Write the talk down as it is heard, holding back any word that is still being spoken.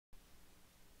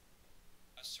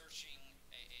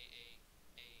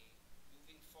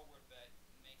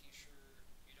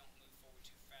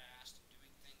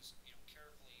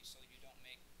you don't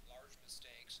make large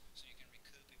mistakes, so you can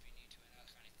recoup if you need to, and that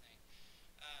kind of thing.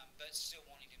 But still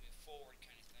wanting to move forward,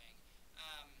 kind of thing.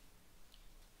 Um,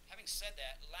 Having said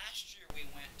that, last year we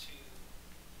went to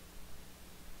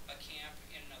a camp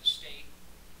in another state,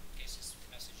 in case this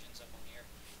message ends up on the air.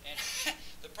 And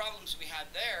the problems we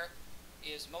had there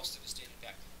is, most of us did in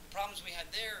fact, the problems we had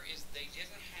there is they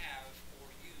didn't have or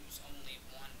use only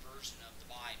one version of the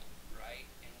Bible, right?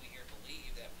 And we here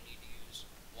believe that we need to use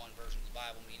one version of the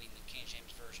Bible, meaning the King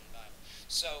James Version of the Bible.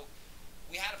 So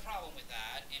we had a problem with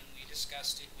that, and we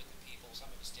discussed it with the people, some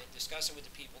of us did, discuss it with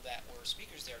the people that were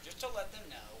speakers there, just to let them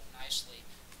know nicely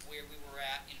where we were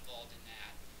at involved in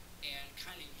that, and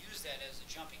kind of use that as a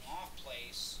jumping off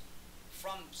place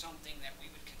from something that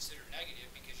we would consider negative,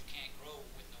 because you can't grow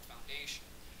with no foundation.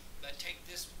 But take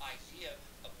this idea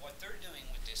of what they're doing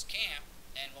with this camp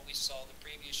and what we saw the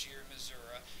previous year in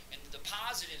Missouri and the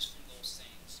positives from those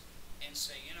things, and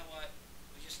say, you know what,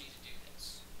 we just need to do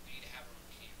this. We need to have our own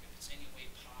camp. If it's any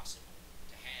way possible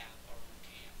to have our own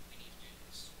camp, we need to do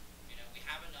this. You know, we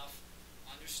have enough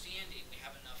understanding, we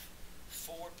have enough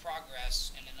forward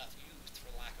progress and enough youth, for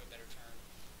lack of a better term,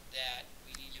 that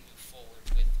we need to move forward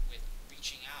with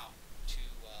reaching out to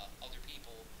other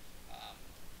people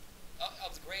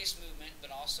of the grace movement,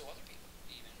 but also other people,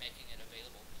 even making it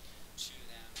available to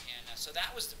them. And so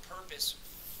that was the purpose,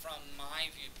 from my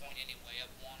viewpoint anyway, of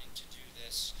wanting to do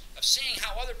this, of seeing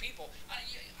how other people, I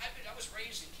was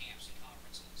raised in camps and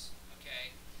conferences,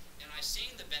 okay, and I've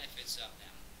seen the benefits of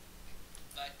them.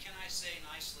 But can I say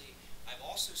nicely, I've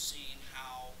also seen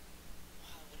how,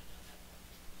 wow, I would have done that one.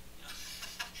 You know,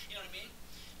 you know what I mean?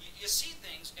 You see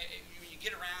things, you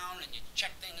get around and you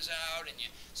check things out and you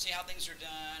see how things are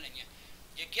done, and you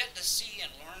get to see and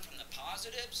learn from the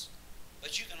positives,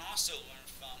 but you can also learn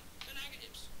from the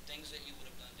negatives, things that you would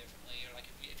have done differently. Or like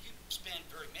if you spend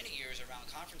very many years around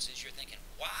conferences, you're thinking,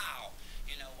 wow,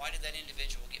 you know, why did that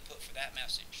individual get put for that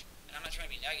message? And I'm not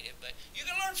trying to be negative, but you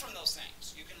can learn from those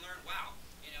things. You can learn, wow,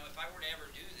 you know, if I were to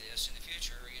ever do this in the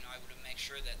future, you know, I would have made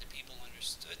sure that the people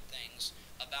understood things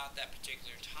about that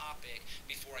particular topic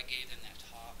before I gave them that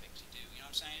topic to do. You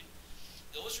know what I'm saying?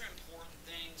 Those are important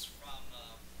things from,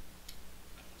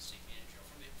 I don't want to say manager,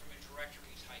 from a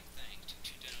directory type thing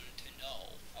to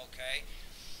know, okay?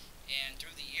 And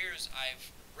through the years,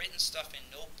 I've written stuff in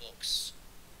notebooks,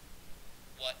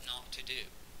 what not to do,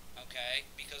 okay?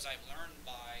 Because I've learned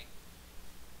by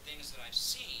things that I've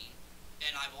seen,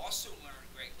 and I've also learned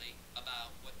greatly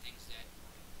about what things that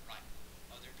were right,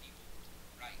 other people were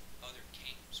doing right, other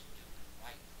camps were doing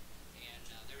right. And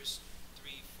there's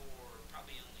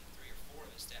probably only three or four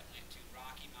of us that went to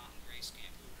Rocky Mountain Grace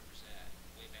Camp. Who remembers that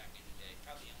way back in the day?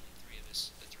 Probably only three of us.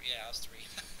 Yeah, I was three.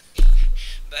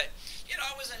 But you know,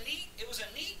 it was a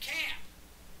neat camp,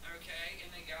 okay? And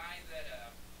the guy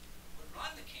that would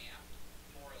run the camp,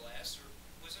 more or less,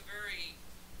 was a very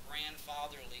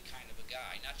grandfatherly kind of a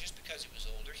guy. Not just because he was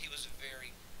older, he was a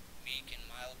very meek and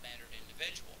mild-mannered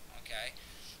individual, okay?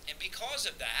 And because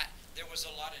of that, there was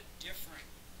a lot of different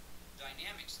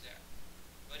dynamics there.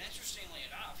 But interestingly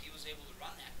enough, he was able to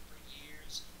run that for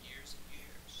years and years and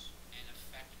years, and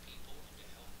affect people and to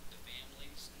help the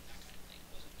families and that kind of thing.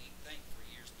 It was a neat thing for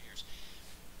years and years.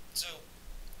 So,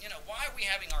 you know, why are we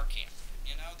having our camp?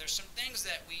 You know, there's some things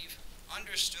that we've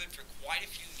understood for quite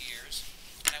a few years,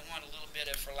 and I want a little bit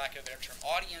of, for lack of a better term,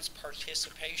 audience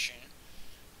participation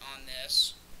on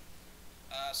this.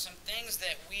 Some things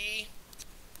that we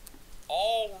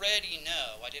already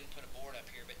know, I didn't put a board up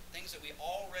here, but things that we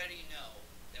already know,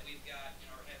 that we've got in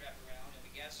our head wrapped around, and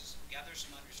we gather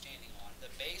some understanding on,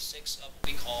 the basics of what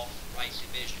we call right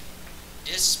division.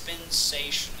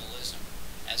 Dispensationalism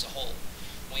as a whole.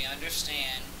 We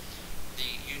understand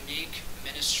the unique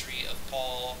ministry of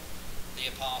Paul, the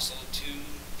apostle, to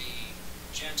the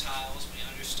Gentiles. We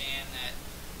understand that,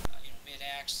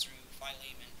 mid-Acts through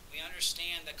Philemon, we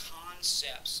understand the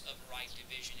concepts of right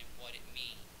division and what it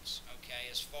means, okay,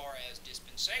 as far as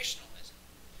dispensationalism.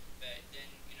 But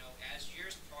then, you know, as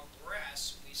years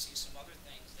progress, we see some other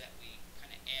things that we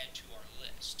kind of add to our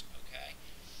list, okay?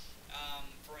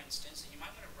 For instance, and you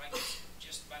might want to write this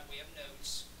just by way of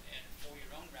notes and for your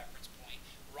own reference point,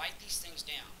 write these things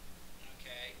down,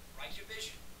 okay? Right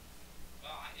division.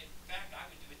 Well, in fact, I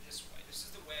would do it this way. This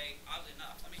is the way, oddly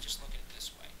enough, let me just look at it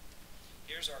this way.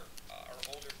 Here's our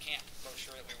older camp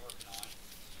brochure that we're working on.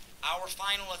 Our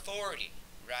final authority,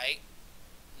 right,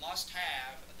 must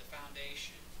have the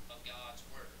foundation of God's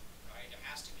Word, right? There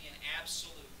has to be an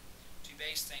absolute to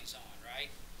base things on,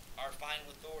 right? Our final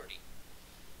authority.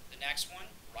 The next one,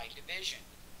 right division,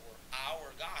 or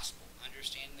our gospel,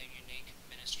 understanding the unique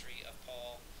ministry of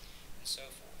Paul, and so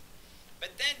forth.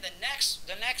 But then the next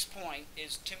point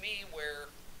is, to me, where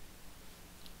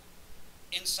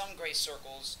in some grace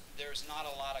circles there's not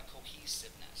a lot of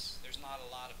cohesiveness. There's not a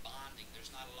lot of bonding.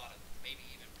 There's not a lot of maybe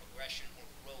even progression or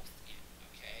growth in.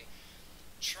 Okay,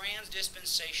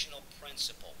 transdispensational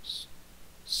principles,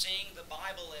 seeing the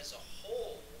Bible as a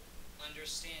whole,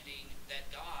 understanding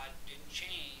that God didn't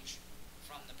change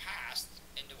from the past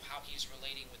into how he's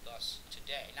relating with us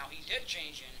today. Now, he did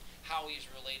change in how he's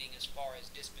relating as far as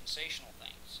dispensational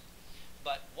things.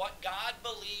 But what God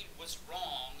believed was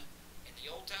wrong in the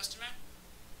Old Testament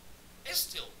is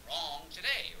still wrong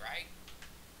today, right?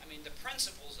 I mean, the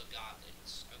principles of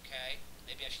godliness, okay?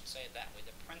 Maybe I should say it that way,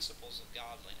 the principles of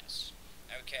godliness,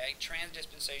 okay?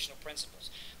 Transdispensational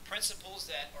principles. Principles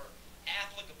that are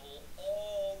applicable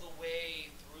all the way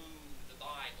through the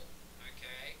Bible,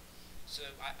 okay? So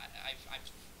I'm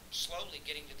slowly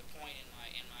getting to the point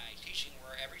in my teaching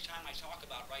where every time I talk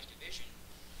about right division,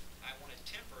 I want to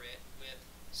temper it with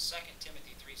 2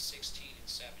 Timothy 3:16 and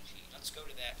 17. Let's go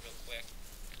to that real quick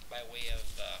by way of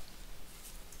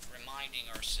reminding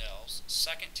ourselves.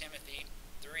 2 Timothy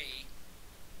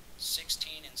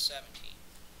 3:16 and 17.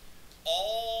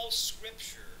 All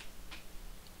Scripture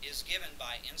is given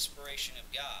by inspiration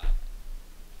of God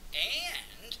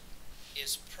and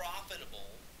is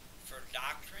profitable for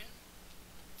doctrine,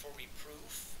 for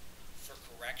reproof, for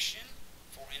correction,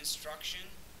 for instruction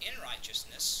in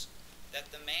righteousness,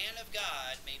 that the man of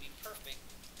God may be perfect,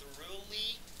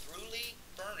 thoroughly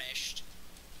furnished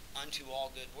unto all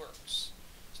good works.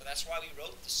 So that's why we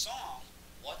wrote the song,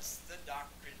 What's the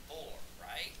Doctrine For,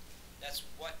 right? That's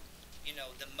what,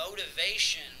 the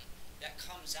motivation that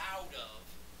comes out of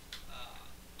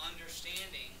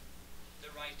understanding the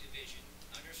right division,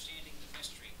 understanding the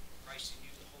mystery, Christ in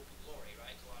you, the hope of glory,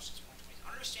 right? Colossians 1:20.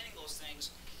 Understanding those things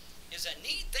is a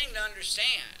neat thing to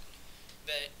understand,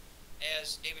 but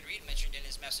as David Reed mentioned in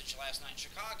his message last night in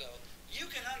Chicago, you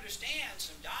can understand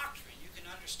some doctrine, you can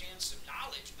understand some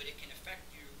knowledge, but it can affect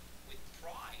you with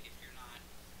pride if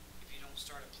you don't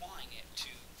start applying it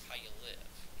to how you live.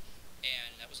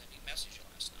 And that was a neat message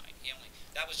last night.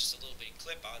 That was just a little bitty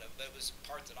clip out of it, but it was the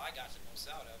part that I got the most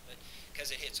out of, but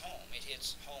because it hits home. It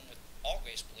hits home with all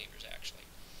grace believers, actually.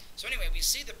 So anyway, we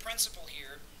see the principle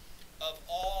here of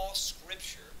all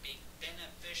Scripture being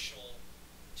beneficial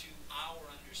to our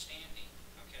understanding,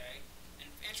 okay?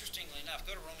 And interestingly enough,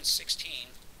 go to Romans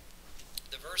 16,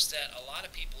 the verse that a lot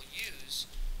of people use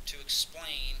to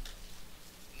explain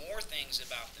more things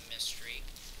about the mystery.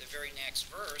 The very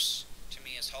next verse, to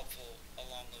me, is helpful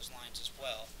along those lines as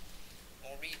well.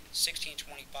 We'll read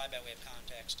 16:25 by way of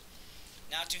context.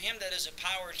 Now to him that is a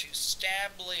power to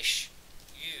establish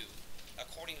you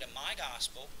according to my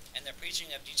gospel and the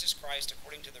preaching of Jesus Christ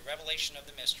according to the revelation of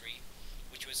the mystery,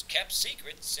 which was kept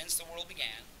secret since the world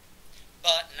began,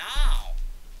 but now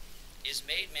is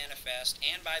made manifest,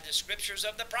 and by the scriptures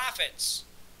of the prophets,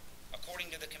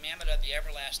 according to the commandment of the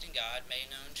everlasting God,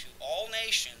 made known to all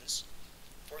nations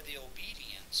for the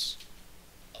obedience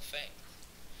of faith.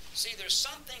 See, there's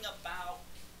something about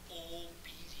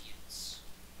obedience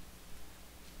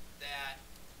that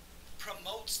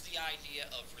promotes the idea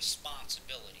of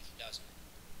responsibility, doesn't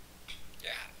it?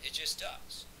 Yeah, it just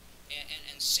does.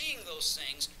 And seeing those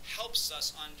things helps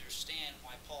us understand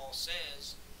why Paul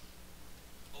says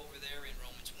over there in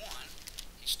Romans 1,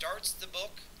 he starts the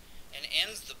book and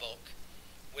ends the book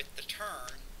with the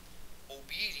term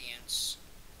obedience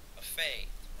of faith.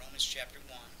 Romans chapter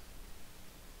 1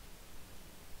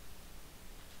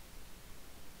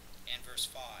 and verse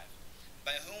 5.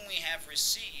 By whom we have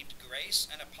received grace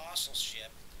and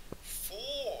apostleship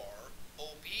for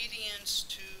obedience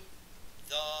to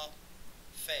the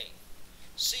faith.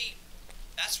 See,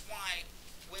 that's why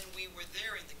when we were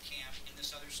there in the camp in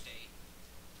this other state,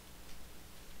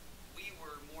 we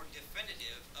were more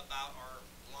definitive about our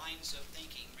lines of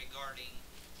thinking regarding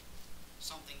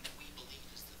something that we believe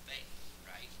is the faith,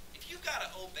 right? If you've got to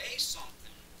obey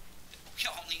something, we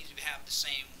all need to have the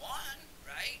same one,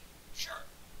 right? Sure.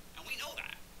 And we know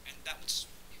that. And that was,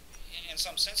 in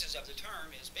some senses of the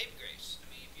term, is baby grace. I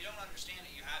mean, if you don't understand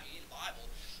it, you need a Bible,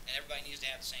 and everybody needs to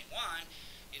have the same one,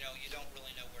 you don't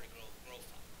really know where to grow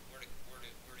from, where to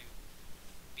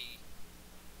be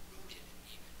rooted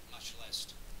even, much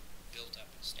less built up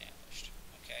and established.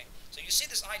 Okay? So you see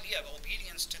this idea of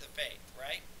obedience to the faith,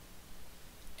 right?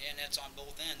 And that's on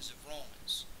both ends of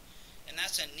Romans. And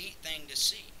that's a neat thing to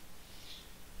see.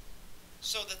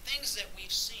 So the things that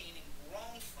we've seen and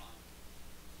grown from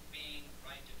being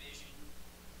right division,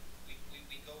 we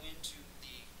go into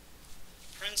the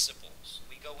principles.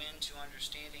 We go into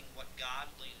understanding what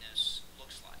godliness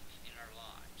looks like in our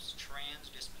lives.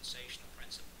 Trans-dispensational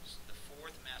principles. The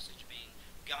fourth message being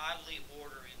godly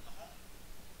order in the home.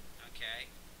 Okay?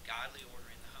 Godly order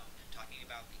in the home. Talking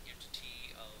about the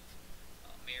entity of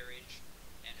marriage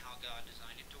and how God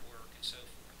designed it to work and so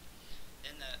forth.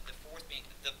 Then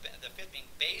the fifth being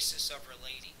basis of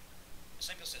relating.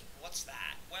 Some people say, what's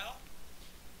that? Well,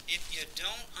 if you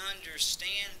don't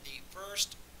understand the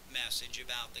first message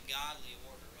about the godly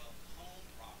order of the home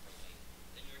properly,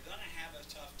 then you're going to have a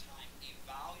tough time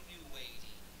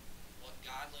evaluating what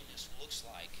godliness looks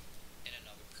like in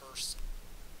another person.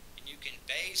 And you can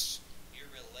base your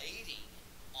relating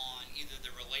on either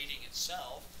the relating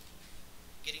itself,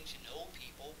 getting to know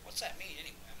people. What's that mean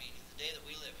anyway? I mean, in the day that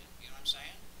we live in, you know what I'm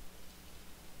saying?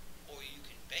 Or you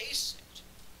can base it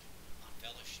on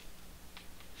fellowship.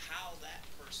 How that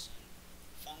person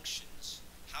functions,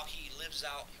 how he lives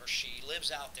out or she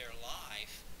lives out their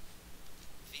life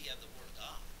via the Word of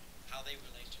God. How they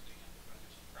relate to their younger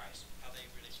brothers in Christ. How they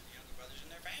relate to the younger brothers in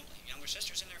their family, younger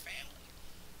sisters in their family.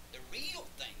 The real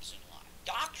things in life.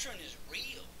 Doctrine is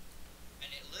real. And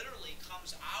it literally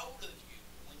comes out of you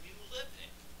when you live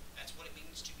it. That's what it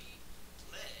means to be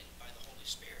led by the Holy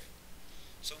Spirit.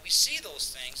 So we see those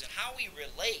things, and how we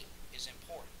relate is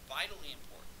important, vitally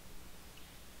important.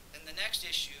 Then the next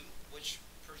issue, which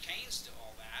pertains to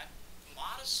all that,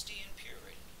 modesty and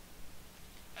purity.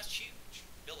 That's huge.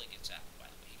 Billy gets that, by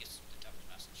the way. He gets the toughest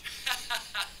message.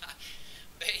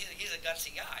 But he's a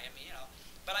gutsy guy. I mean, you know.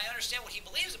 But I understand what he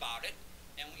believes about it,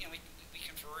 and we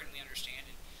confer and we understand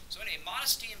it. So anyway,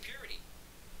 modesty and purity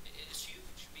is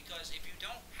huge, because if you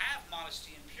don't have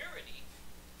modesty and purity,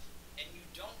 and you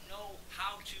don't know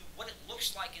what it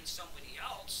looks like in somebody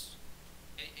else,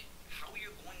 how are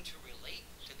you going to relate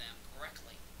to them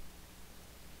correctly?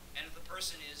 And if the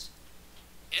person is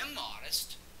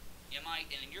immodest,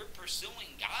 and you're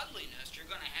pursuing godliness, you're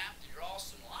going to have to draw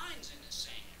some lines in the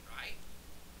sand, right?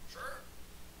 Sure.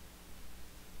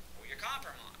 Or you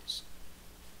compromise.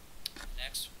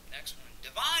 Next one.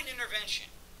 Divine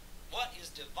intervention. What is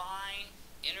divine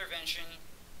intervention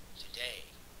today?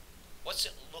 What's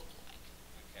it look like?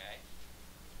 Okay?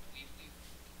 We've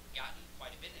gotten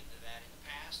quite a bit into that in the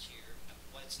past here.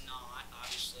 What's not,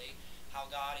 obviously, how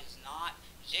God is not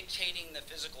dictating the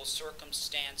physical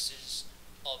circumstances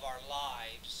of our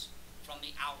lives from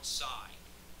the outside.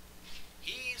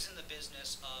 He's in the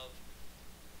business of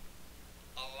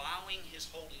allowing His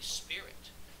Holy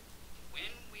Spirit,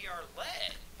 when we are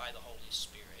led by the Holy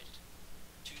Spirit,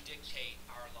 to dictate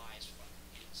our lives from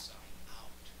the inside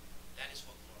out. That is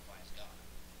what glorifies God.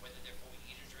 Whether therefore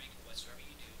you eat or drink or whatsoever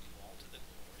you do, do all to the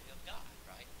glory of God.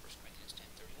 Right? 1 Corinthians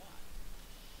 10:31.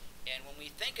 And when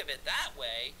we think of it that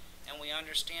way, and we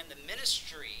understand the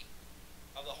ministry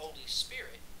of the Holy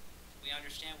Spirit, we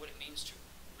understand what it means to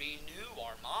renew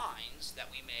our minds, that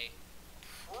we may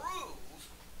prove.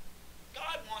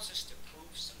 God wants us to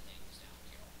prove some things down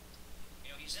here.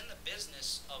 You know, He's in the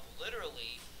business of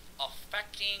literally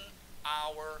affecting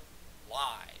our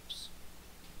lives.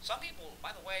 Some people,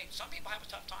 by the way, some people have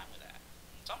a tough time with that.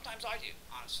 Sometimes I do,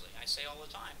 honestly. I say all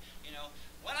the time, you know,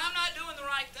 when I'm not doing the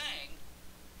right thing,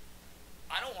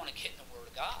 I don't want to get in the Word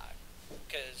of God,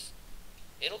 because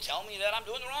it'll tell me that I'm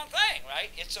doing the wrong thing,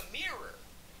 right? It's a mirror.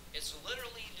 It's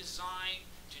literally designed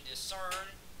to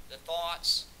discern the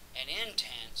thoughts and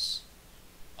intents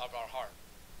of our heart.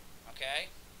 Okay?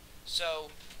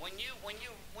 So when you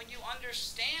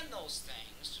understand those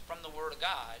things from the Word of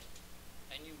God,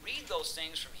 and you read those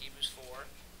things from Hebrews 4,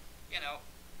 you know,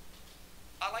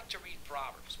 I like to read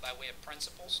Proverbs by way of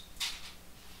principles.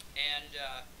 And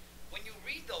when you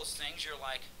read those things, you're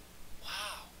like,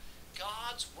 wow,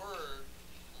 God's Word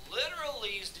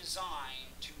literally is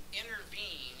designed to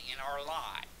intervene in our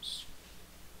lives.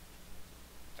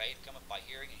 Faith cometh by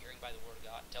hearing, and hearing by the Word of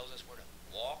God. It tells us we're to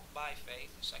walk by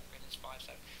faith in 2 Corinthians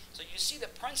 5:7. So you see the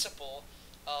principle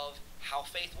of how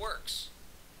faith works.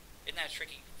 Isn't that a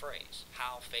tricky phrase?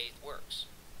 How faith works.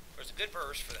 There's a good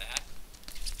verse for that,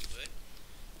 if you would.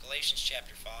 Galatians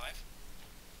chapter 5.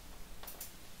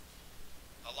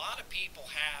 A lot of people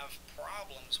have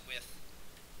problems with,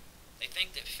 they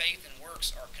think that faith and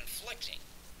works are conflicting.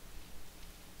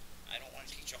 I don't want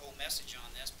to teach a whole message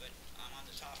on this, but I'm on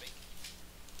the topic.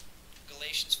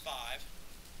 Galatians 5.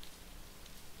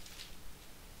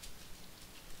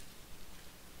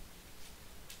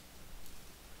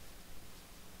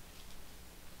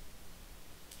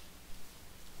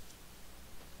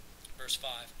 Verse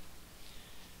 5.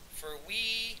 For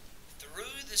we,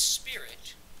 through the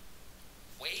Spirit,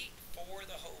 wait for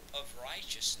the hope of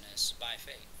righteousness by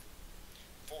faith.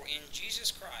 For in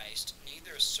Jesus Christ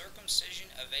neither circumcision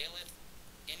availeth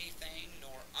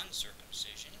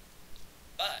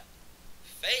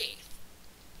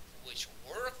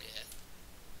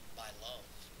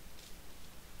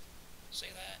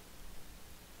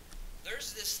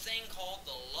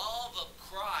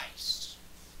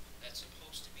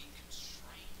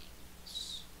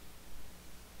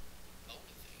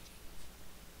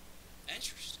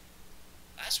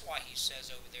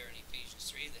says over there in Ephesians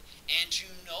 3, that, and to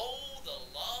know the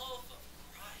love of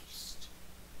Christ,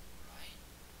 right?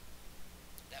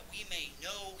 That we may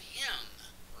know Him,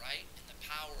 right? In the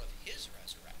power of His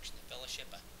resurrection, the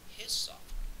fellowship of His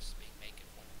sufferings, being made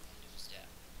conformed to His death.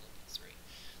 Philippians 3.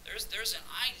 There's an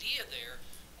idea there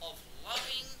of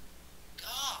loving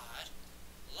God,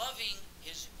 loving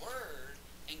His Word,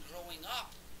 and growing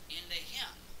up into Him.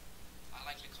 I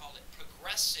like to call it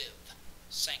progressive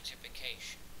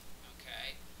sanctification.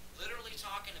 Okay? Literally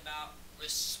talking about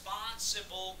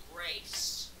responsible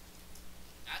grace.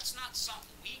 That's not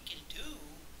something we can do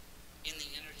in the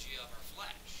energy of our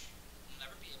flesh. We'll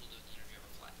never be able to do it in the energy of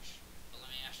our flesh. But let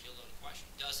me ask you a little question.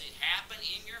 Does it happen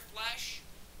in your flesh?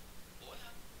 Well,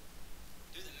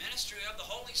 through the ministry of the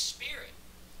Holy Spirit.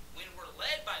 When we're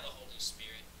led by the Holy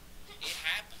Spirit, it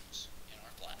happens in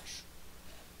our flesh.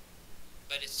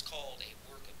 But it's called a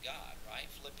work of God,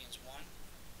 right? Philippians 1.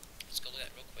 Let's go look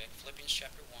at that real quick. Philippians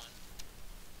chapter 1.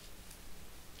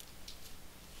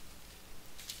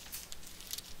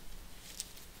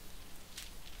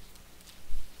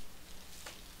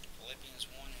 Philippians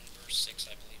 1 and verse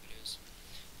 6, I believe it is.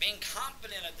 Being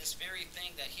confident of this very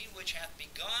thing, that He which hath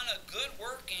begun a good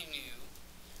work in you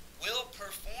will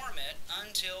perform it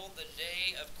until the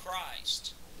day of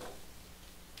Christ.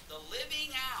 The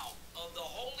living out of the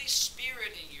Holy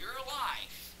Spirit in your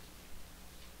life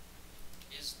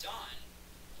is done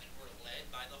when we're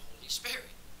led by the Holy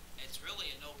Spirit. It's really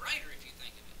a no-brainer if you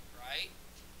think of it, right?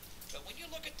 But when you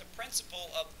look at the principle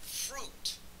of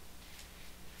fruit,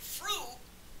 fruit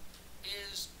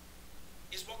is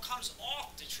what comes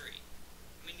off the tree.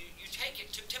 I mean, you take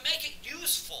it, to make it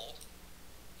useful,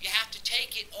 you have to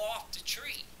take it off the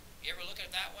tree. You ever look at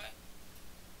it that way?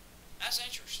 That's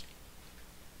interesting.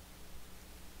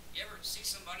 You ever see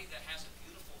somebody that has a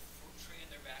beautiful fruit tree in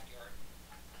their backyard?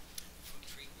 The fruit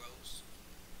tree grows,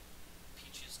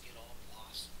 peaches get all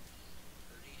blossom and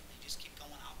pretty, and they just keep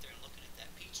going out there and looking at that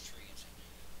peach tree and saying,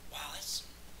 wow, that's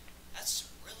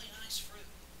some really nice fruit.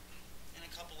 And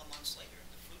a couple of months later,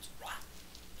 the fruit's rotten.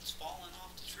 It's falling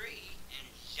off the tree and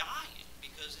it's dying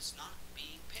because it's not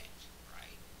being picked,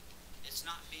 right? It's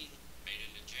not being made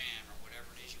into jam or whatever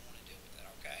it is you want to do with it,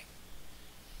 okay?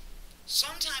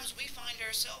 Sometimes we find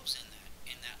ourselves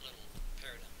in that little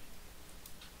paradigm.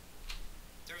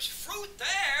 There's fruit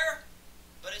there,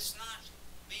 but it's not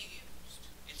being used.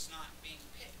 It's not being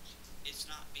picked. It's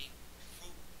not being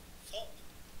fruitful,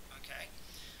 okay?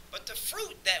 But the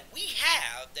fruit that we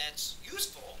have that's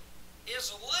useful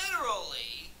is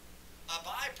literally a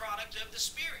byproduct of the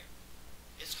Spirit.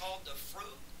 It's called the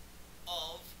fruit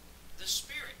of the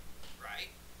Spirit, right?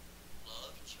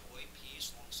 Love, joy,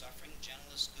 peace, long-suffering,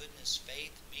 gentleness, goodness,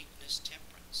 faith, meekness,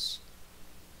 temperance.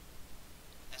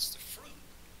 That's the fruit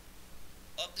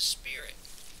of the Spirit.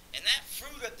 And that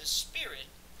fruit of the Spirit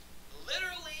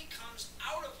literally comes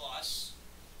out of us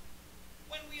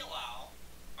when we allow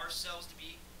ourselves to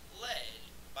be led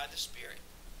by the Spirit.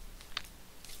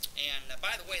 And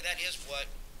by the way, that is what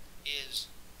is,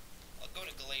 I'll go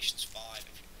to Galatians 5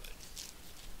 if you would.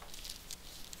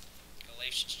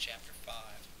 Galatians chapter 5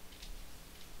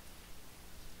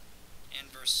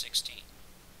 and verse 16.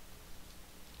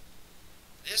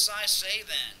 This I say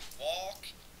then, walk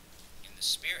in the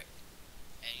Spirit,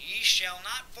 and ye shall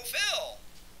not fulfill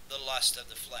the lust of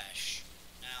the flesh.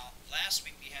 Now, last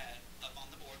week we had, up on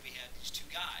the board, we had these two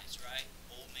guys, right?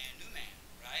 Old man, new man,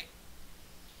 right?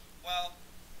 Well,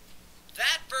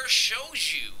 that verse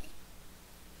shows you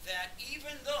that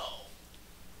even though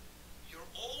your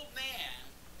old man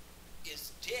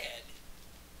is dead,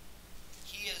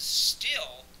 he is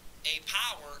still a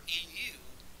power in you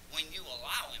when you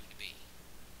allow him to be.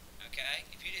 Okay?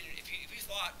 If you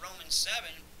thought Romans 7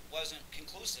 wasn't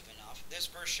conclusive enough, this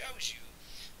verse shows you,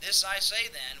 this I say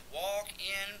then, walk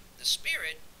in the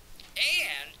Spirit,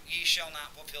 and ye shall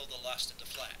not fulfill the lust of the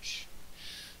flesh.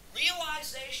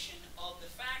 Realization of the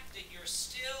fact that you're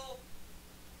still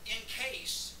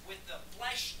encased with the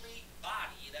fleshly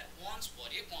body that wants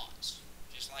what it wants,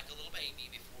 just like a little baby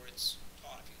before it's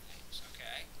taught a few things,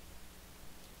 okay?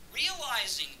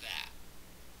 Realizing that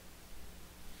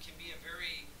can be a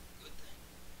very good thing,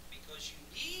 because you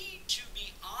need to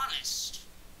be honest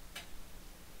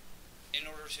in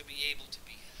order to be able to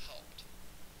be helped.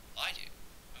 I do,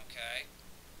 okay?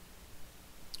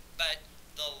 But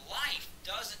the life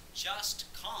doesn't just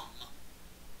come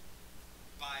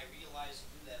by realizing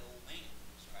who that old man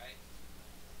is, right?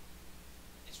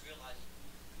 It's realizing who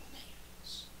the new man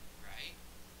is, right?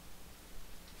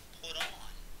 Put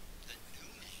on the new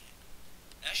man.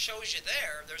 That shows you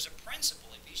there's a principle,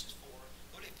 Ephesians 4.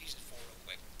 Go to Ephesians 4 real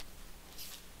quick.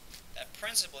 That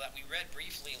principle that we read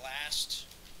briefly last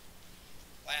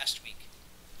last week.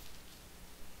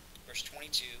 Verse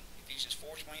 22, Ephesians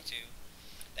 4:22,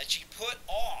 that ye put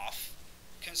off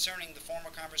concerning the former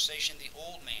conversation the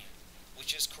old man,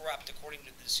 which is corrupt according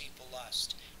to the deceitful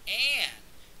lust, and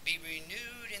be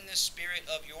renewed in the spirit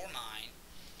of your mind,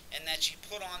 and that ye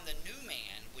put on the new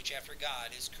man, which after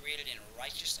God is created in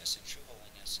righteousness and true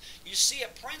holiness. You see a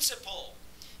principle.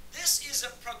 This is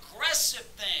a progressive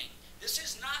thing. This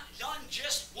is not done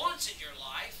just once in your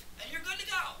life, and you're good to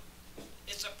go.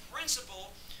 It's a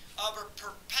principle of a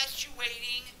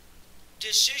perpetuating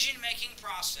decision-making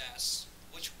process,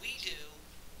 which we do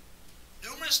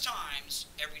numerous times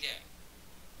every day.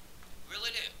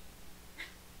 Really do.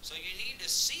 So you need to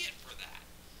see it for that.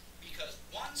 Because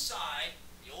one side,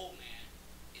 the old man,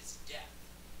 is death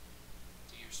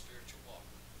to your spiritual walk.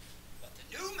 But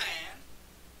the new man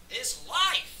is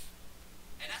life.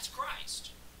 And that's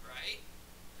Christ, right?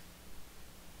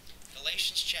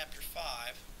 Galatians chapter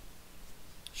 5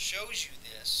 shows you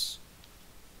this.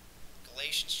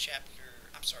 Galatians chapter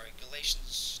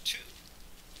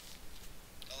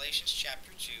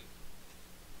 2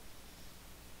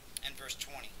 and verse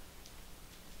 20.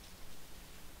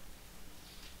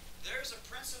 There's a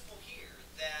principle here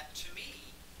that, to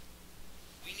me,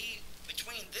 we need,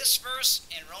 between this verse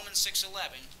and Romans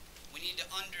 6:11, we need to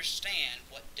understand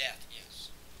what death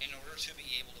is in order to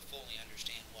be able to fully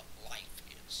understand what life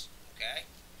is. Okay?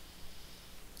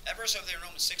 That verse over there in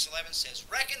Romans 6:11 says,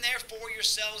 reckon therefore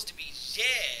yourselves to be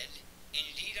dead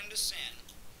indeed unto sin,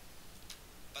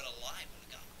 but alive unto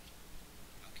God.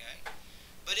 Okay?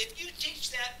 But if you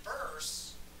teach that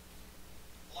verse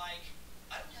like,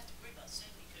 I don't have to worry about sin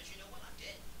because you know what, I'm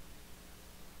dead.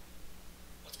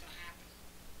 What's going to happen?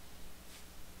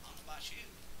 I don't know about you,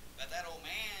 but that old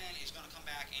man is going to come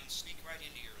back and sneak right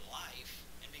into your life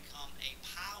and become a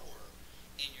power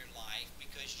in your life,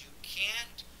 because you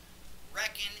can't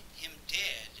reckon him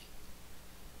dead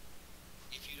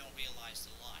if you don't realize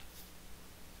the life.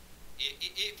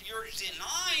 If you're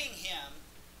denying him,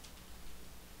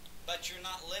 but you're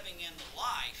not living in the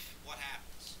life, what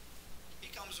happens? He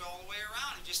comes all the way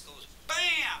around and just goes,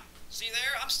 bam! See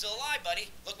there? I'm still alive,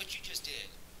 buddy. Look what you just did.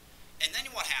 And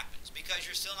then what happens? Because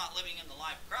you're still not living in the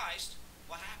life of Christ,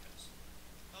 what happens?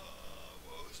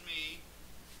 Woe's me.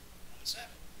 Romans 7.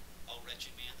 Oh,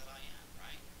 wretched man that I am,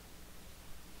 right?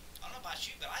 I don't know about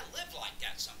you, but I live like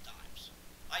that sometimes.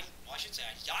 I should say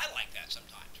I die like that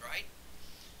sometimes, right?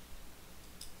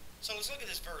 So let's look at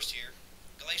this verse here.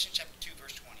 Galatians chapter 2,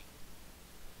 verse 20.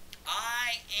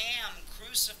 I am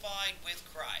crucified with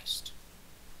Christ.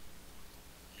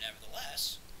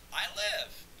 Nevertheless, I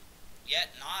live,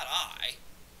 yet not I,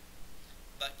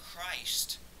 but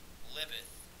Christ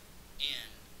liveth in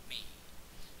me.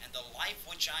 And the life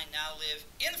which I now live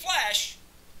in the flesh,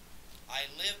 I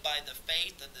live by the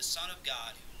faith of the Son of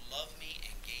God, who loved me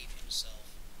and gave himself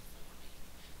for me.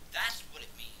 That's what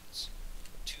it means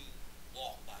to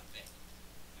walk by faith.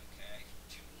 Okay?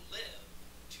 To live,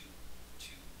 to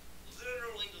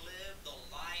literally live the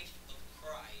life of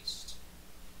Christ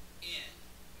in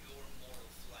your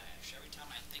mortal flesh. Every time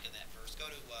I think of that verse, go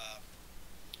to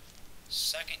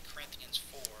 2 Corinthians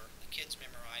 4. The kids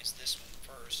memorized this one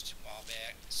first a while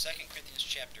back. 2 Corinthians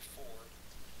chapter 4.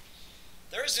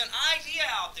 There's an idea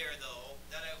out there, though,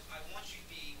 that I want you to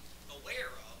be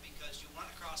aware of, because you run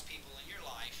across people in your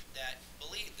life that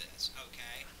believe this,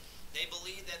 okay? They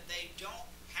believe that they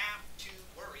don't have to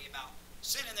worry about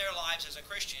sin in their lives as a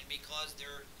Christian because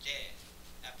they're dead.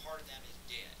 That part of them is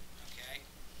dead, okay?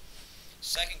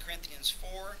 2 Corinthians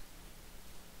 4,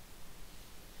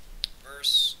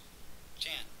 verse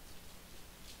 10.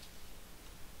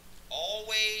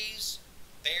 Always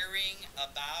bearing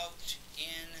about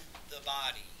in the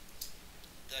body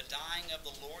the dying of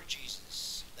the Lord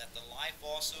Jesus, that the life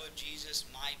also of Jesus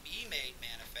might be made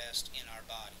manifest in our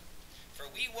body. For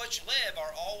we which live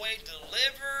are always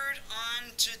delivered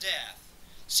unto death.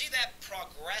 See that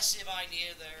progressive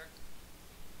idea there?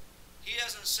 He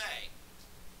doesn't say,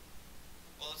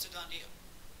 well, it's a done deal,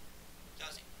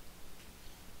 does he?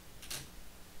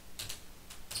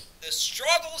 The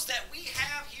struggles that we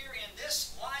have here in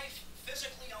this life,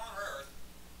 physically on earth,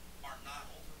 are not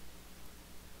over.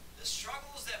 The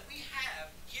struggles that we have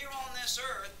here on this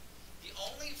earth, the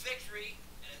only victory,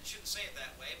 and it shouldn't say it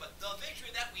that way, but the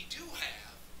victory that we do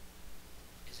have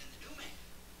is in the new man,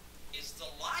 is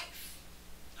the life,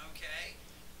 okay?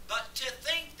 But to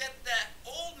think that that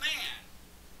old man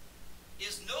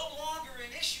is no longer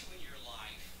an issue in your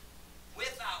life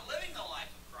without living the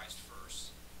life of Christ first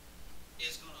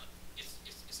is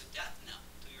a death knell.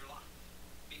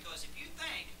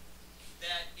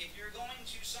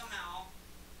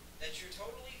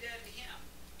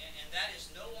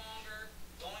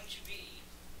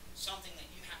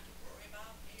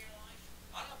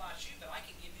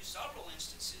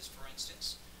 instances, for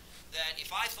instance, that if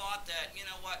I thought that, you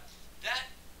know what, that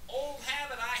old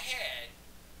habit I had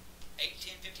 8,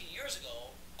 10, 15 years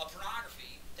ago of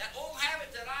pornography, that old habit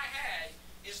that I had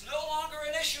is no longer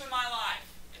an issue in my life.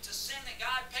 It's a sin that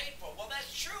God paid for. Well,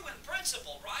 that's true in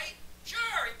principle, right?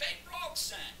 Sure, He paid for all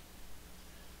sin.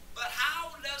 But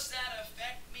how does that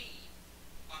affect me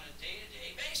on a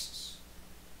day-to-day basis?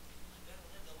 I've got to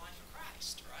live the life of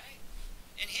Christ, right?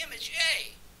 In Him it's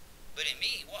yea. But in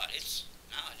me, what? It's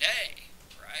nowadays,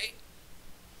 right?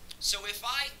 So if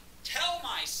I tell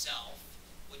myself,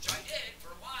 which I did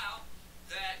for a while,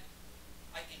 that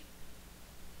I can,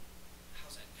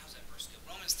 how's that verse go?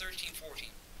 Romans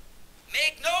 13:14.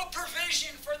 Make no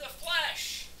provision for the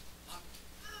flesh.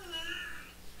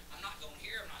 I'm not going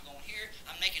here, I'm not going here.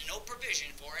 I'm making no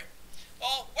provision for it.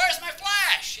 Well, where's my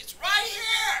flesh? It's right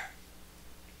here.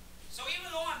 So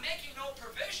even though I'm making no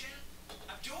provision,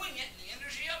 I'm doing it in the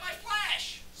energy of my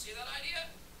flesh. See that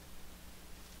idea?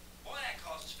 Boy, that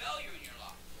causes failure in your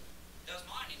life. It does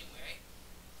mine anyway.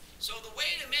 So the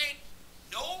way to make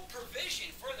no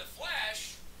provision for the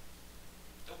flesh,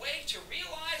 the way to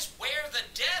realize where the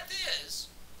death is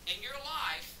in your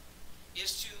life,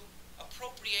 is to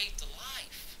appropriate the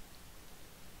life.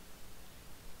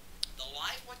 The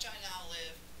life which I now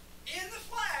live in the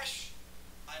flesh,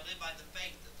 I live by the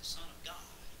faith of the Son of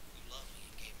God, who loved me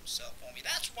and gave Himself for me.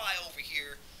 That's why over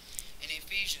here in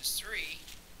Ephesians 3,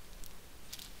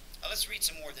 let's read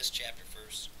some more of this chapter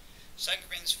first. 2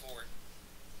 Corinthians 4,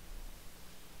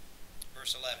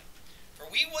 verse 11. For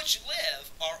we which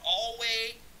live are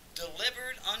always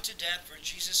delivered unto death for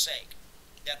Jesus' sake,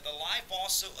 that the life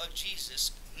also of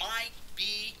Jesus might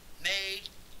be made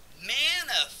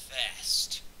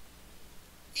manifest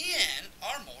in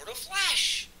our mortal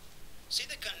flesh. See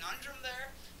the conundrum there?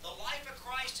 The life of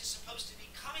Christ is supposed to be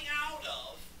coming out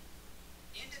of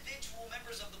individual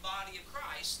members of the body of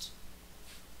Christ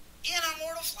in our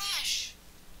mortal flesh.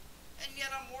 And yet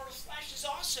our mortal flesh is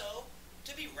also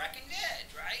to be reckoned dead,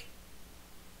 right?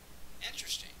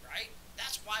 Interesting, right?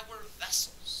 That's why we're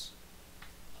vessels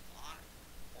of honor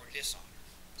or dishonor.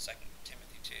 2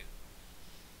 Timothy 2.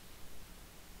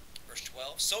 Verse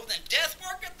 12. So then death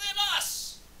worketh in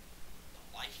us,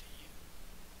 but life in you.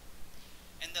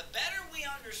 And the better we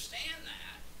understand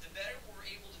that, the better we're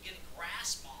able to get a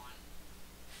grasp on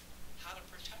how to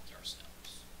protect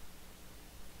ourselves.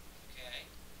 Okay?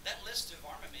 That list of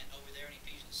armament over there in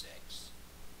Ephesians 6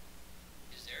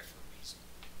 is there for a reason.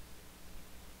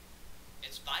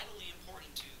 It's vitally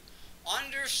important to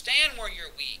understand where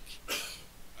you're weak.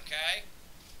 Okay?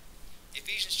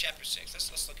 Ephesians chapter 6.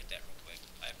 Let's look at that real quick.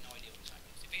 I have no idea what time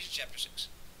it is. Ephesians chapter 6.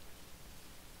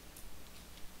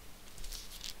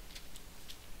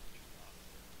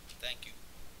 Thank you.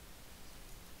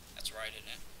 That's right, isn't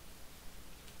it?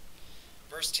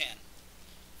 Verse 10.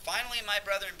 Finally, my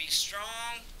brethren, be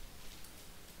strong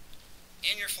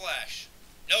in your flesh.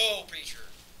 No, preacher.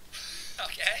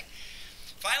 Okay?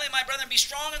 Finally, my brethren, be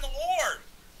strong in the Lord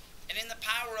and in the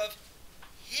power of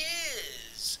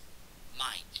His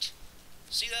might.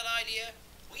 See that idea?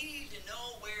 We need to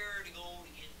know where to go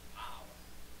to get power.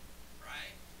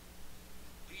 Right?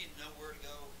 We need to know where to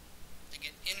go to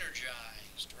get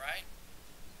energized. Right?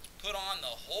 Put on the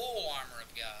whole armor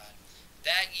of God,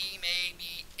 that ye may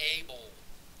be able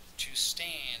to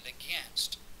stand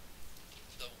against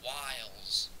the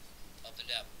wiles of the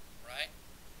devil. Right?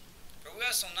 For we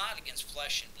wrestle not against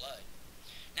flesh and blood.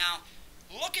 Now,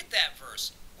 look at that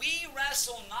verse. We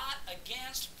wrestle not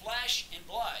against flesh and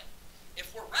blood.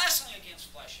 If we're wrestling against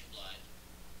flesh and blood,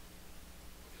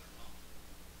 we're doing wrong.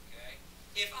 Okay?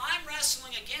 If I'm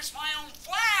wrestling against my own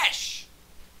flesh,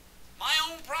 my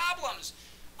own problems,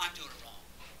 I'm doing it wrong.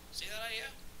 See that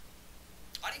idea?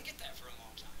 I didn't get that for a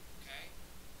long time. Okay?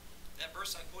 That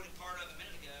verse I quoted part of a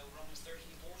minute ago, Romans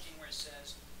 13:14, where it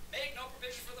says, make no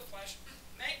provision for the flesh,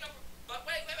 but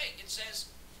wait. It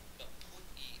says, but put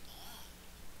ye on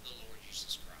the Lord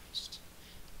Jesus Christ.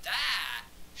 That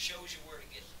shows you where to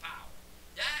get the power.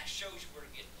 That shows you where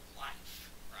to get the life,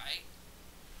 right?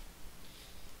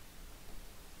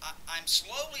 I'm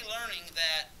slowly learning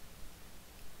that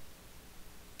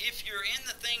if you're in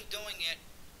the thing doing it,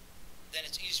 then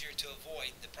it's easier to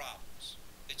avoid the problems.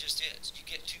 It just is. You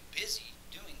get too busy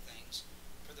doing things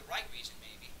for the right reason,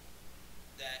 maybe,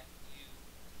 that you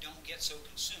don't get so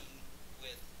consumed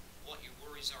with what your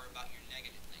worries are about your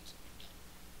negative things that you've done.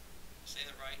 Say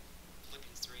that right?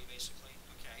 Philippians 3, basically.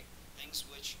 Okay? Things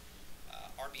which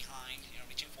are behind,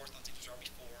 between forth and things which are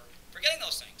before. Forgetting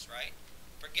those things, right?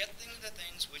 Forgetting the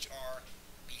things which are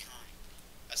behind.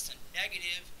 That's the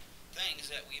negative things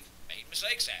that we've made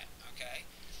mistakes at. Okay?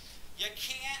 You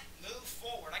can't move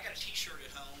forward. I got a t-shirt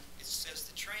at home. It says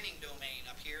the training domain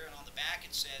up here, and on the back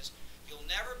it says, you'll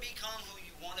never become who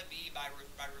you want to be by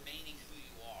remaining who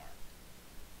you are.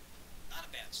 Not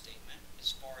a bad statement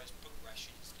as far as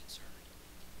progression is concerned.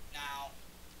 Now,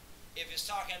 if it's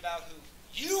talking about who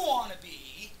you want to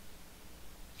be,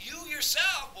 you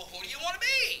yourself, well, who do you want to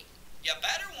be? You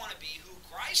better want to be who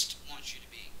Christ wants you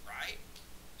to be, right?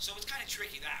 So it's kind of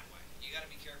tricky that way. You got to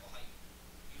be careful how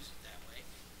you use it that way.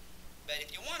 But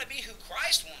if you want to be who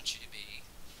Christ wants you to be,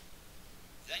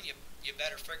 then you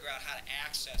better figure out how to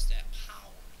access that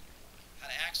power in your life, how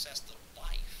to access the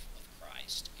life of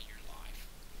Christ in your life.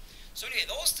 So anyway,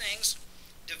 those things,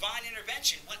 divine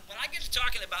intervention. When I get to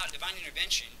talking about divine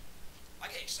intervention,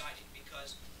 I get excited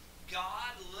because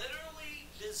God literally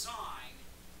designed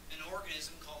an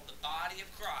organism called the body of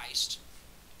Christ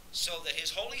so that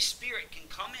His Holy Spirit can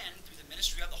come in through the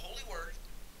ministry of the Holy Word,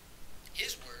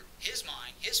 His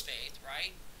mind, His faith,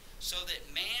 right? So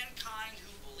that mankind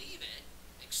who believe it,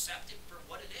 accept it for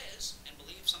what it is, and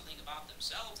believe something about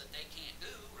themselves that they can't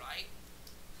do, right?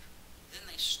 Then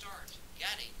they start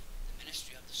getting the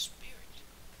ministry of the Spirit.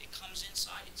 It comes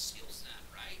inside, it seals them,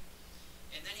 right?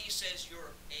 And then He says,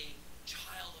 you're a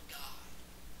child of God.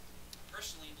 I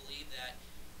personally believe that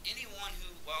anyone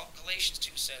who, well, Galatians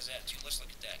 2 says that too. Let's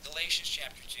look at that. Galatians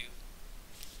chapter 2.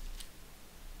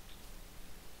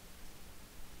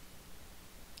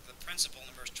 The principle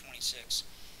in verse 26.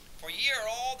 For ye are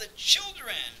all the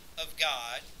children of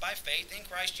God by faith in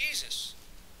Christ Jesus.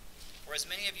 For as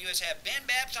many of you as have been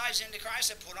baptized into Christ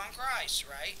have put on Christ,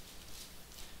 right?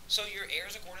 So you're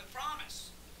heirs according to the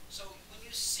promise. So when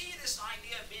you see this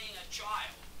idea of being a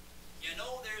child, you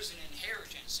know there's an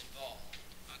inheritance involved,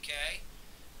 okay?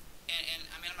 And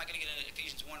I mean, I'm not going to get into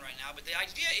Ephesians 1 right now, but the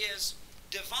idea is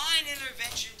divine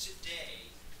intervention today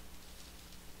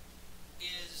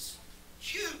is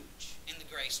huge in the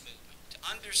grace movement.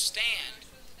 To understand,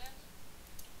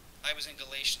 I was in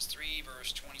Galatians 3,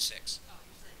 verse 26.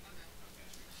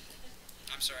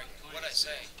 I'm sorry, what did I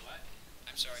say?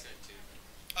 I'm sorry.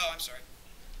 Oh, I'm sorry.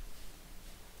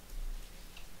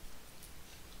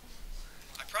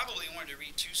 I probably wanted to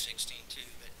read 2:16 too,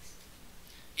 but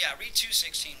yeah, read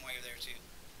 2:16 while you're there too.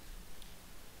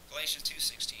 Galatians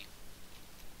 2:16.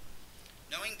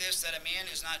 Knowing this, that a man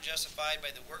is not justified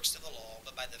by the works of the law,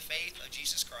 but by the faith of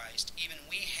Jesus Christ, even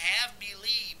we have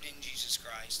believed in Jesus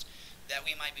Christ, that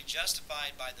we might be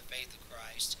justified by the faith of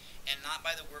Christ, and not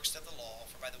by the works of the law,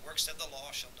 for by the works of the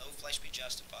law shall no flesh be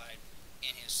justified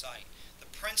in His sight.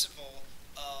 The principle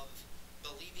of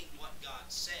believing what God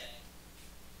said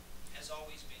has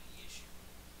always been the issue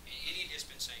in any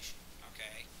dispensation,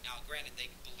 okay? Now, granted, they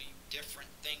believe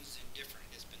different things in different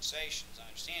dispensations,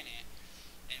 I understand that,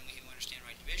 and we who understand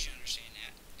right division understand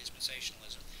that,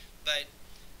 dispensationalism. But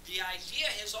the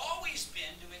idea has always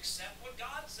been to accept what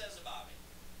God says about it.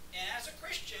 And as a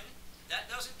Christian, that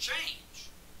doesn't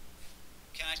change.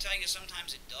 Can I tell you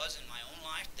sometimes it does in my own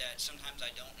life, that sometimes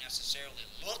I don't necessarily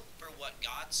look for what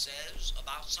God says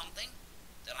about something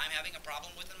that I'm having a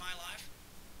problem with in my life?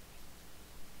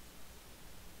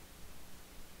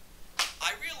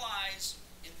 I realize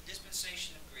in the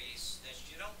dispensation of grace that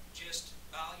you don't just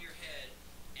bow your head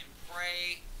and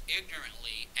pray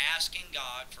ignorantly, asking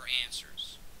God for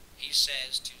answers. He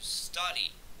says to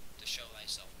study to show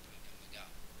thyself approved unto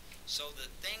God. So the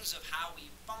things of how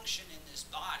we function in this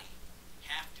body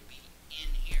have to be in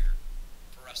here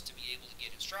for us to be able to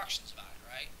get instructions about it,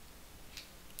 right?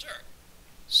 Sure.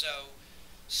 So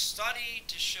study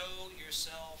to show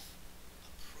yourself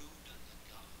approved unto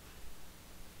God,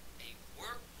 a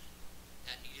workman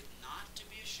that needeth not to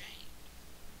be ashamed,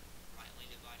 rightly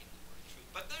dividing the word of truth.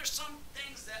 But there's some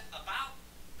things that about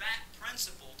that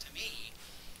principle to me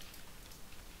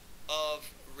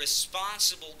of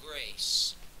responsible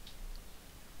grace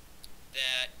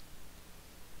that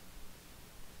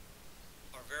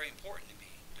are very important to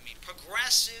me. I mean,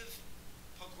 progressive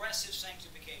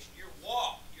sanctification. Your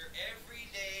walk, your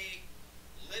everyday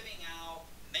living out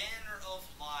manner of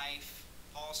life.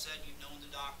 Paul said, you've known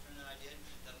the doctrine that I did,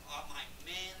 my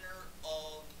manner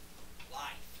of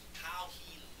life, how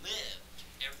he lived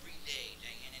every day,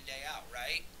 day in and day out,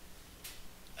 right?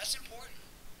 That's important.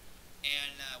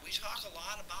 And we talk a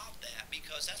lot about that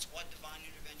because that's what divine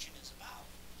intervention is about.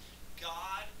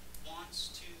 God wants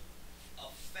to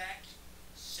affect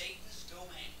Satan's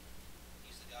domain.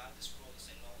 He's the God of this world.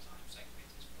 They say it all the time. 2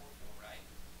 Corinthians 4:4, right?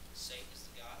 Satan is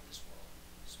the God of this world,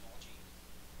 small g.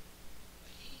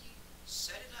 But he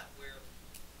set it up where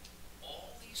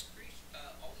all these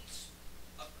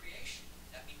of creation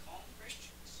that we call them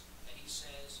Christians, that he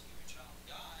says, you're a child of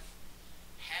God,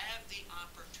 have the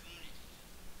opportunity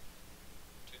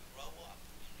to grow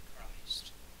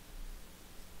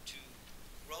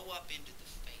grow up into the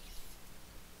faith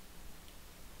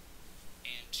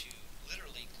and to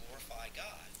literally glorify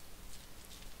God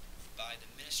by the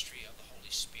ministry of the Holy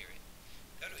Spirit.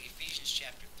 Go to Ephesians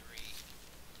chapter 3.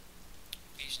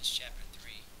 Ephesians chapter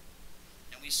 3.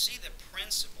 And we see the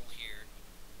principle here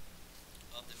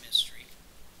of the mystery.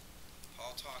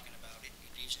 Paul talking about it.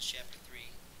 Ephesians chapter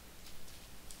 3.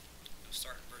 We'll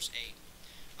start in verse 8.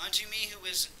 Unto me who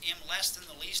am less than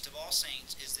the least of all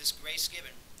saints is this grace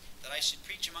given, that I should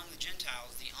preach among the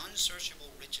Gentiles the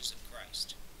unsearchable riches of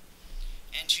Christ,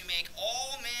 and to make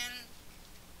all men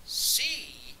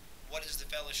see what is the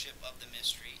fellowship of the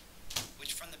mystery,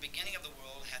 which from the beginning of the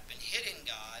world hath been hid in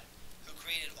God, who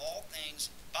created all things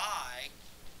by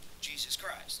Jesus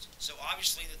Christ. So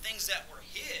obviously the things that were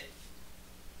hid,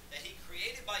 that he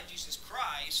created by Jesus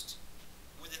Christ,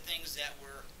 were the things that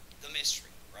were the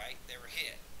mystery, right? They were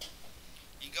hid.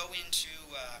 You go into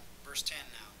verse 10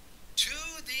 now.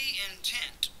 To the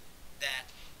intent that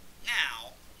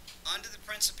now, unto the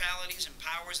principalities and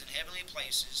powers in heavenly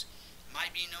places,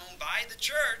 might be known by the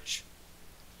church.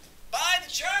 By the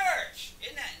church!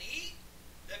 Isn't that neat?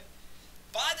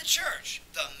 By the church,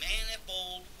 the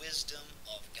manifold wisdom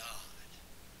of God.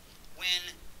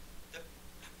 When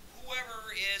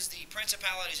whoever is the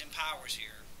principalities and powers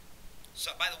here,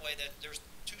 so by the way, that there's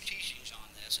two teachings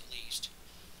on this at least.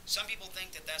 Some people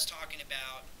think that that's talking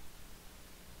about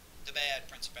the bad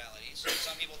principalities.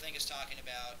 Some people think it's talking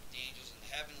about the angels in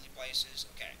the heavenly places.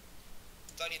 Okay.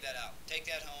 Study that out. Take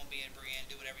that home, be in Brienne,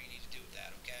 do whatever you need to do with that,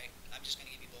 okay? I'm just going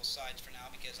to give you both sides for now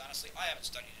because, honestly, I haven't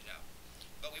studied it out.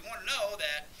 But we want to know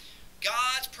that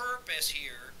God's purpose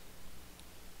here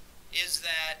is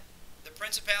that the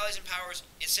principalities and powers,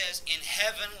 it says, in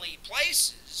heavenly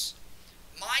places,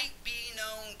 might be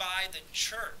known by the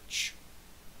church,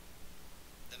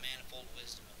 the manifold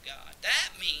wisdom of God.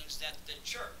 That means that the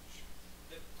church,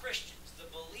 the Christians, the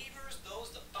believers,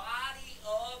 those, the body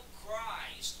of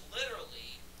Christ,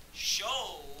 literally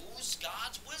shows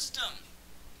God's wisdom.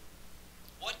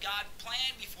 What God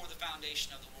planned before the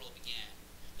foundation of the world began.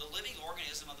 The living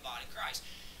organism of the body of Christ.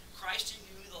 Christ in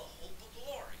you, the hope of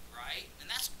glory, right? And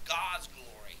that's God's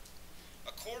glory.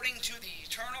 According to the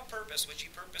eternal purpose which he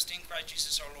purposed in Christ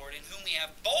Jesus our Lord, in whom we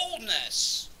have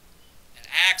boldness and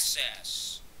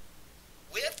access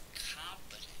with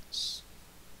confidence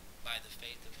by the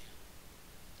faith of him.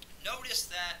 Notice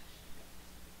that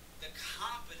the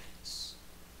confidence,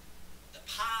 the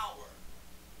power,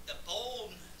 the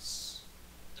boldness,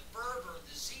 the fervor,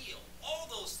 the zeal, all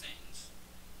those things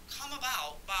come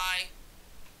about by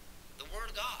the Word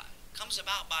of God. Comes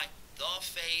about by the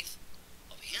faith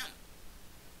of him.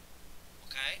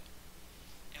 Okay?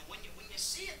 And when you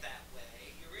see it that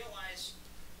way, you realize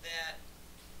that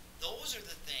those are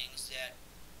the things that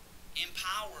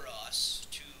empower us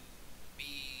to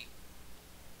be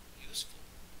useful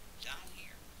down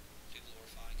here to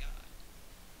glorify God.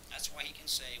 That's why he can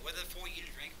say, whether for you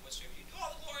to drink or whatsoever you do,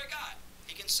 all the glory of God.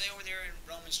 He can say over there in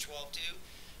Romans 12:2,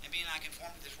 and be not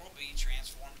conformed to this world, but ye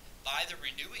transformed by the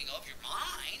renewing of your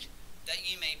mind, that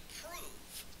ye may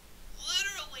prove,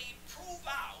 literally prove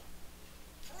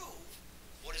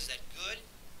what is that good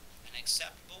and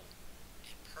acceptable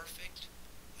and perfect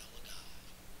will of God.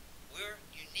 We're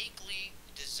uniquely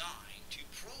designed to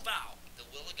prove out the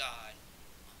will of God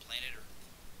on planet Earth.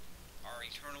 Our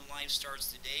eternal life starts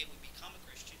the day we become a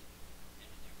Christian, and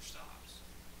it never stops.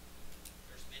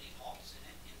 There's many halts in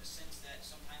it, in the sense that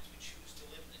sometimes we choose to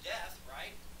live in the death,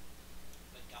 right?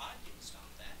 But God didn't stop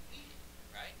that. We did,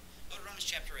 right? Go to Romans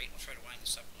chapter 8. We'll try to wind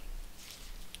this up a little.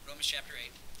 Romans chapter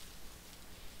 8.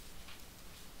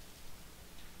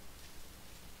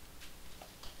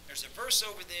 There's a verse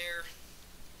over there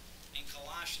in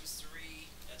Colossians 3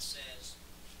 that says,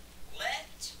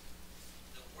 let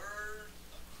the word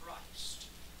of Christ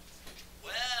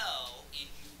dwell in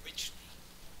you richly.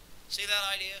 See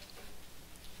that idea?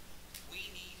 We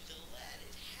need to let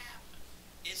it happen.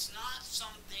 It's not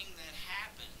something that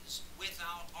happens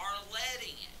without our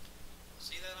letting it.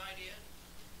 See that idea?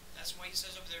 That's why he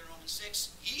says over there in Romans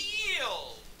 6,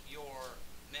 yield your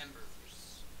members.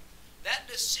 That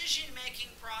decision-making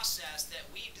process that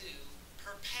we do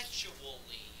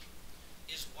perpetually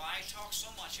is why I talk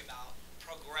so much about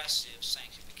progressive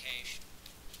sanctification.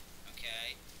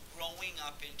 Okay? Growing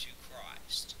up into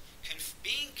Christ.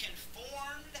 Being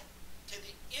conformed to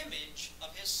the image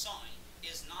of his Son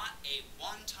is not a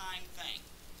one-time thing.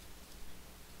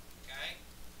 Okay?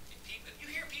 If you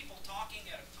hear people talking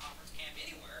at a conference camp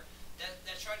anywhere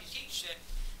that try to teach that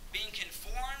being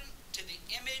conformed to the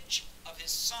image of his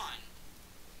Son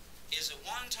is a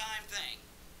one-time thing,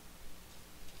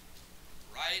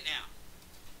 write it down.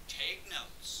 Take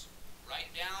notes.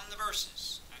 Write down the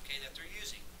verses. okay, that they're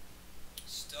using.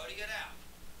 Study it out.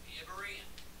 Be a Berean.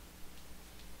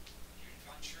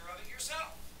 You're unsure of it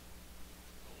yourself.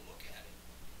 Go look at it.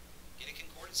 Get a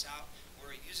concordance out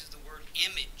where it uses the word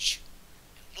image.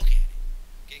 And look at it.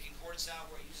 Get a concordance out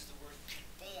where it uses the word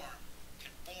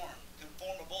conform,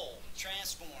 conformable,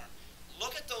 transform.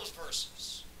 Look at those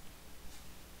verses.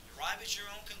 Arrive at your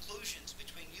own conclusions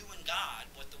between you and God,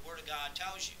 what the Word of God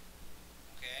tells you.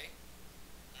 Okay?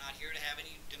 We're not here to have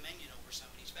any dominion over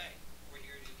somebody's faith. We're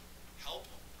here to help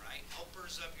them, right?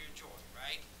 Helpers of your joy,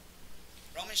 right?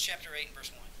 Romans chapter 8 and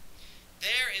verse 1.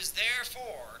 There is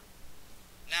therefore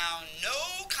now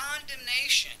no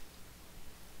condemnation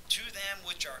to them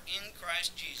which are in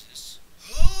Christ Jesus,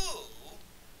 who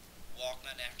walk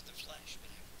not after the flesh,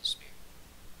 but after the Spirit.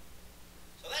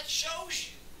 So that shows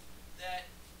you that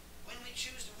when we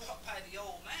choose to walk by the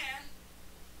old man,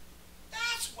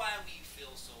 that's why we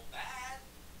feel so bad.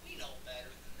 We know better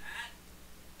than that.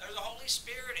 There's a Holy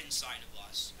Spirit inside of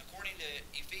us. According to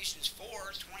Ephesians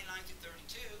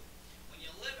 4:29-32, when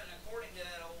you're living according to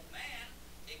that old man,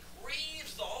 it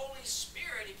grieves the Holy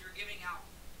Spirit if you're giving out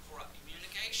corrupt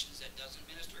communications that doesn't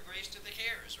minister grace to the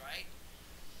hearers, right?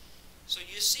 So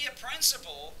you see a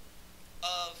principle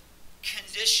of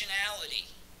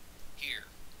conditionality here.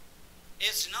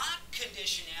 It's not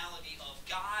conditionality of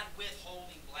God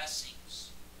withholding blessings.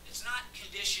 It's not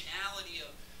conditionality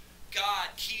of God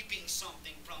keeping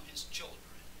something from his children.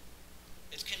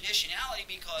 It's conditionality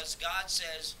because God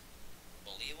says,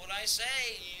 believe what I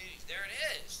say, there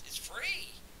it is. It's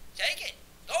free. Take it.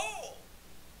 Go.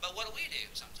 But what do we do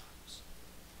sometimes?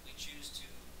 We choose to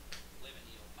live in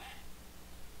the old man.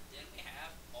 Then we have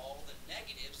all the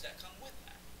negatives that come with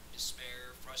that.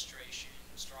 Despair, frustration,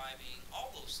 striving,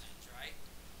 all those things, right?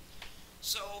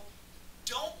 So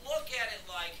don't look at it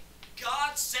like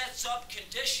God sets up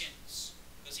conditions,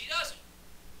 because he doesn't.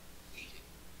 We do.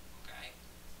 Okay?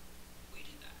 We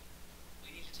do that.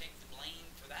 We need to take the blame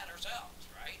for that ourselves,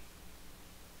 right?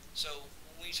 So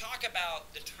when we talk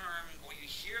about the term, or you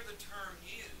hear the term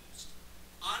used,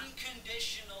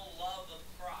 unconditional love of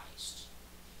Christ,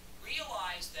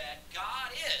 realize that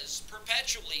God is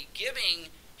perpetually giving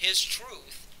his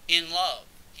truth in love.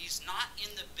 He's not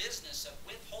in the business of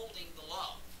withholding the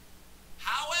love.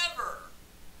 However,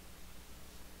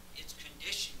 it's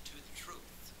conditioned to the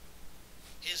truth.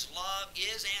 His love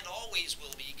is and always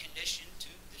will be conditioned to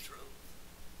the truth.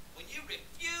 When you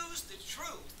refuse the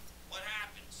truth, what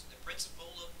happens? The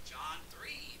principle of John 3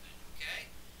 even, okay?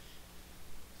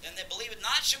 Then they believe it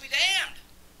not shall be damned,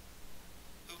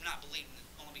 who have not believed in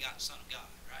the only begotten Son of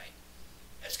God, right?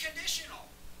 It's conditional.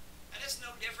 And it's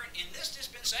no different in this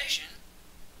dispensation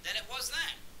than it was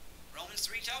then. Romans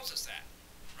 3 tells us that.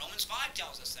 Romans 5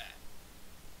 tells us that.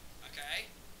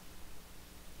 Okay?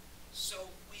 So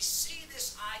we see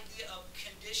this idea of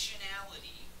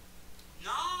conditionality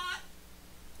not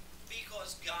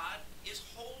because God is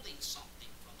holding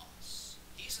something from us.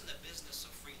 He's in the business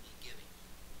of freely giving.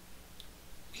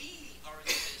 We are in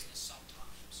the business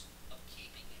sometimes of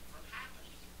keeping it from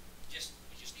happening. We just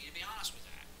need to be honest with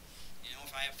that. You know,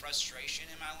 if I have frustration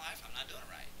in my life, I'm not doing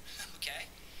it right. Okay?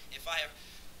 If I have,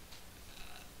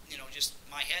 just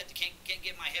my head, can't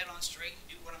get my head on straight and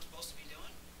do what I'm supposed to be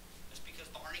doing, it's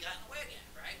because Barney got in the way again,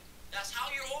 right? That's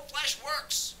how your old flesh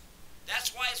works.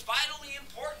 That's why it's vitally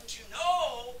important to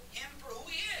know him for who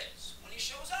he is. When he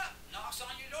shows up, knocks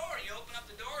on your door, you open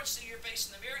up the door and see your face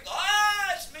in the mirror and go,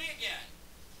 it's me again.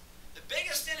 The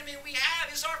biggest enemy we have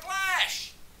is our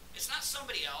flesh. It's not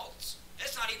somebody else.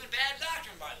 It's not even bad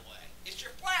doctrine, by the way. It's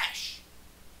your flesh.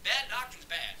 Bad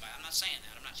doctrine's bad. I'm not saying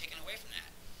that. I'm not taking away from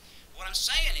that. What I'm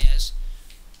saying is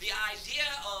the idea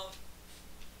of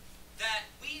that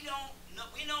we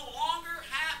no longer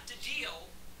have to deal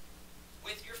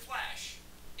with your flesh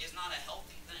is not a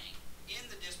healthy thing in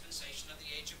the dispensation of the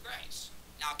age of grace.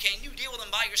 Now, can you deal with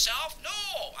them by yourself?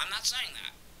 No, I'm not saying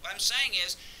that. What I'm saying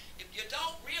is, if you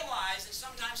don't realize that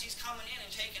sometimes he's coming in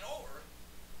and taking over,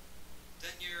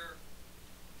 then you're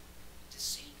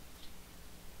deceived.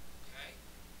 Okay?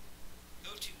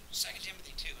 Go to 2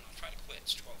 Timothy 2, and I'll try to quit.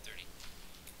 It's 12:30.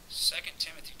 2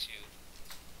 Timothy 2.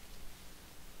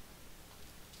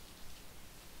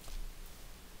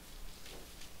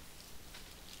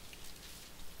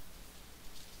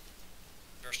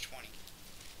 Verse 20.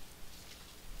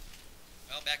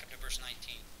 Well, back up to verse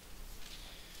 19.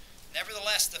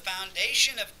 Nevertheless, the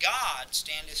foundation of God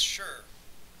standeth sure,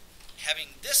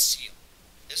 having this seal.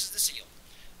 This is the seal.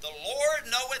 The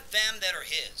Lord knoweth them that are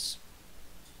his.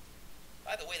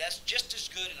 By the way, that's just as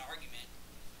good an argument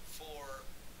for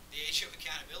the age of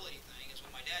accountability thing as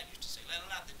what my dad used to say. Let him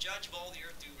not the judge of all the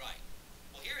earth do right.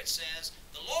 Well, here it says,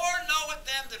 the Lord knoweth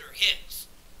them that are his.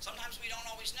 Sometimes we don't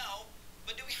always know,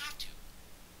 but do we have to?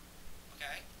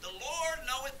 Okay? The Lord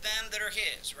knoweth them that are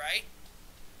his, right?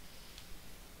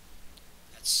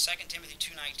 That's 2 Timothy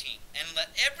 2:19. And let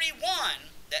every one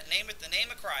that nameth the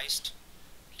name of Christ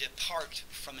depart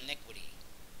from iniquity.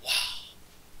 Wow.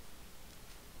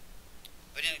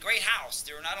 But in a great house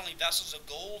there are not only vessels of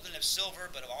gold and of silver,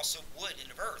 but also wood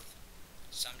and of earth,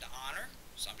 some to honor,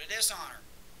 some to dishonor.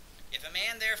 If a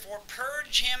man therefore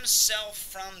purge himself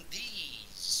from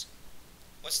these,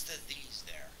 what's the these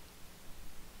there?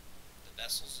 The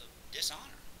vessels of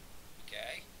dishonor.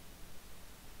 Okay?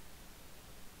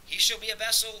 He shall be a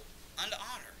vessel unto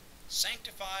honor,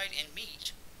 sanctified and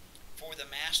meet for the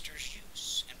master's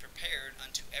use, and prepared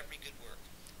unto every good work.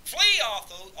 Flee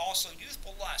also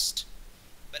youthful lust,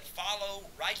 but follow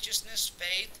righteousness,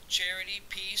 faith, charity,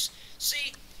 peace.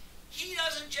 See, he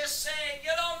doesn't just say,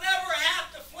 you'll never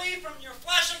have to flee from your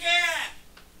flesh again.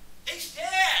 He's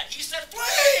dead. He said,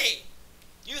 flee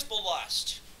youthful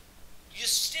lust. You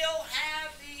still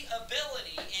have the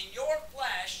ability in your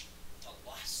flesh to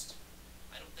lust.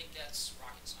 I don't think that's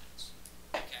rocket science.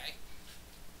 Okay?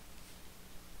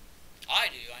 I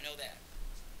do. I know that.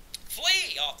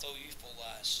 Flee also youthful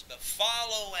lust, but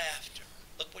follow after.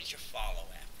 Look what you follow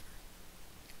after.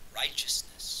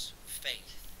 Righteousness,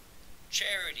 faith,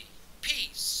 charity,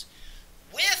 peace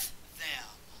with them.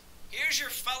 Here's your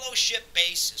fellowship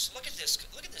basis. Look at this.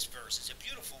 Look at this verse. It's a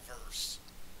beautiful verse.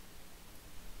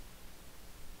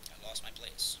 I lost my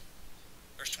place.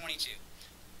 Verse 22.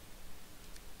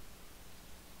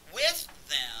 With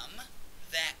them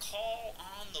that call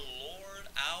on the Lord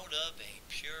out of a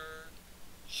pure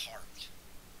heart.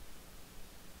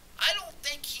 I don't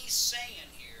think he's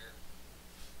saying here,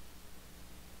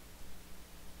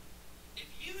 if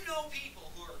you know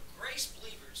people who are grace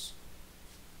believers,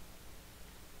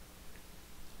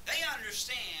 they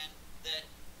understand that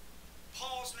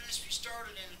Paul's ministry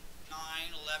started in 9,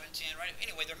 11, 10, right?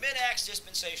 Anyway, they're mid-Acts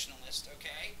dispensationalists,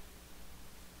 okay?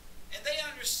 And they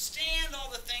understand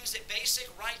all the things that basic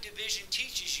right division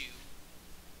teaches you,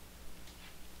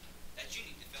 that you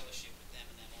need to fellowship with them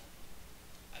and them only.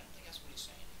 I don't think that's what he's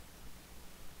saying.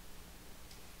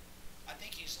 I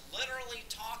think he's literally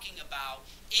talking about,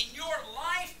 in your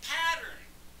life pattern,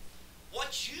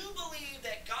 what you believe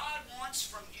that God wants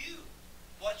from you,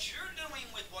 what you're doing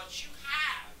with what you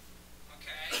have,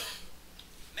 okay?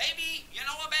 Maybe you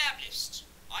know a Baptist,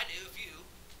 I do, a few,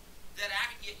 that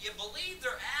you believe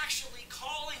they're actually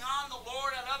calling on the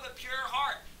Lord out of a pure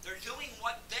heart. They're doing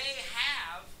what they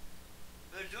have,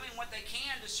 they're doing what they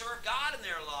can to serve God in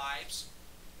their lives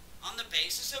on the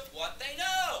basis of what they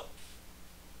know.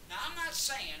 Now, I'm not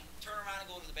saying turn around and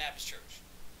go to the Baptist church.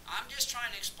 I'm just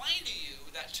trying to explain to you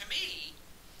that, to me,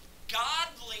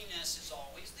 godliness is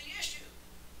always the issue.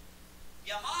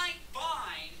 You might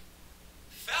find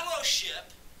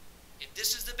fellowship, if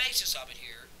this is the basis of it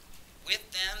here, with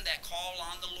them that call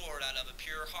on the Lord out of a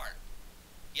pure heart.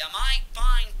 You might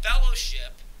find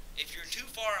fellowship if you're too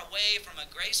far away from a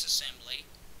grace assembly,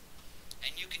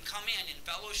 and you can come in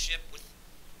fellowship with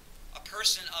a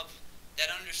person that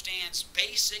understands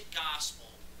basic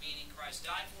gospel, meaning Christ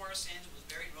died for our sins, was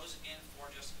buried, rose again for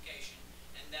justification,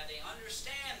 and that they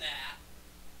understand that,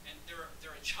 and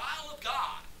they're a child of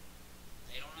God.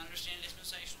 They don't understand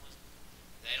dispensationalism.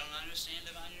 They don't understand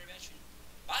divine intervention.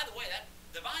 By the way, that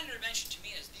divine intervention to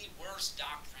me is the worst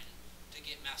doctrine to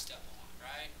get messed up on,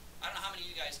 right? I don't know how many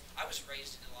of you guys, I was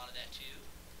raised in a lot of that too,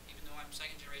 even though I'm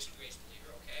second generation grace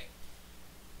believer, okay?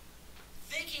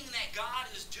 Thinking that God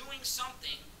is doing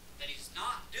something that he's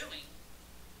not doing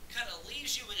kind of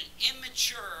leaves you in an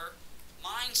immature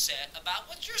mindset about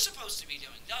what you're supposed to be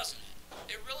doing, doesn't it?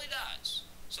 It really does.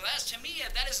 So that's, to me,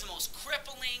 that is the most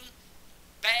crippling,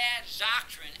 bad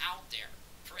doctrine out there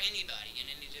for anybody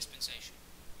in any dispensation.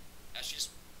 That's just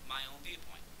my own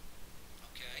viewpoint.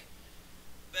 Okay?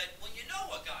 But when you know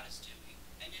what God is doing,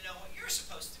 and you know what you're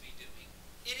supposed to be doing,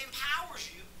 it empowers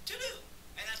you to do.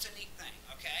 And that's a neat thing,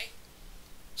 okay?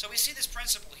 So we see this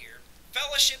principle here.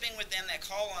 Fellowshipping with them that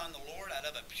call on the Lord out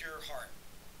of a pure heart.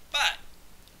 But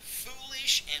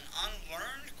foolish and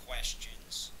unlearned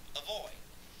questions avoid,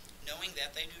 knowing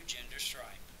that they do gender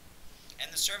strife.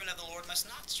 And the servant of the Lord must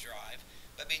not strive,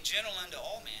 but be gentle unto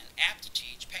all men, apt to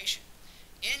teach, patient,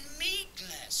 in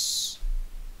meekness,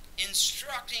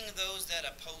 instructing those that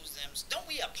oppose them. Don't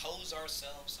we oppose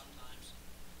ourselves sometimes?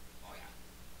 Oh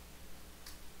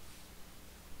yeah.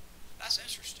 That's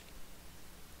interesting.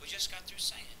 We just got through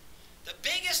saying it. The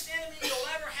biggest enemy you'll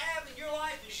ever have in your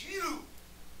life is you.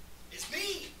 Is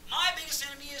me. My biggest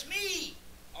enemy is me.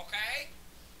 Okay?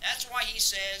 That's why he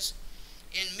says,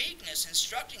 in meekness,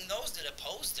 instructing those that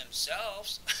oppose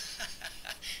themselves.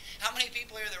 How many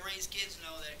people here that raise kids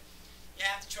know that you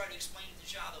have to try to explain to the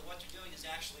child that what they're doing is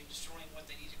actually destroying what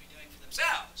they need to be doing for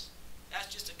themselves?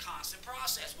 That's just a constant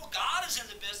process. Well, God is in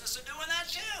the business of doing that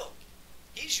too.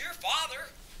 He's your Father.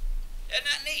 Isn't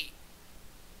that neat?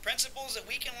 Principles that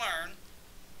we can learn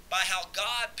by how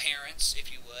God parents,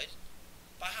 if you would,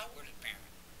 by how we're to parent.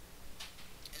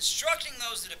 Instructing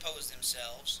those that oppose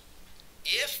themselves,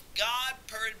 if God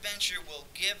peradventure will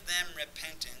give them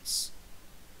repentance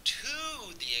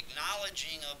to the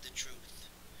acknowledging of the truth.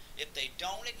 If they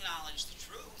don't acknowledge the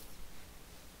truth,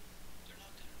 they're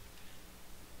not going to repent.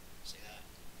 See that?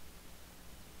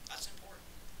 That's important.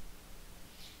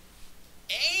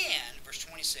 And, verse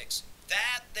 26,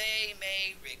 that they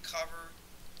may recover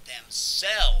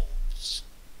themselves.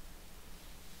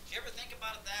 Do you ever think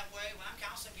about it that way? When I'm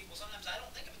counseling people, sometimes I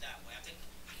don't think of it that way. I think,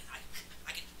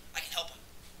 I can help them.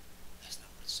 That's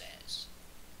not what it says.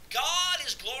 God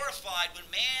is glorified when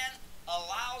man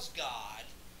allows God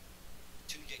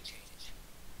to dictate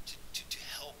it, to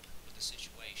help with the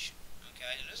situation.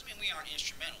 Okay? It doesn't mean we aren't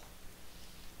instrumental,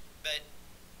 but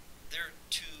they're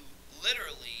to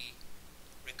literally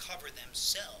recover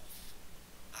themselves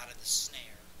out of the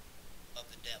snare of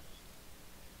the devil,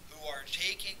 who are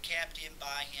taken captive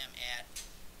by him at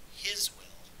his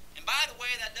will. And by the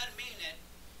way, that doesn't mean that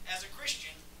as a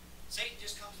Christian, Satan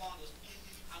just comes along and goes,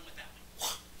 I want that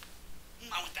one.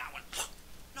 I want that one.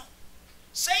 No.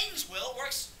 Satan's will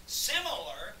works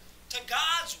similar to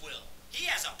God's will. He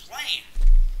has a plan.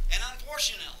 And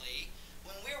unfortunately,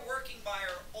 when we're working by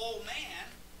our old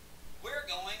man, we're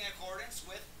going in accordance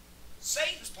with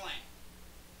Satan's plan,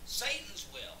 Satan's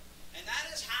will. And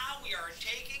that is how we are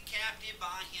taken captive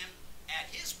by him at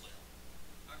his will.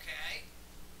 Okay?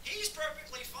 He's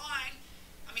perfectly fine.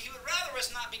 I mean, he would rather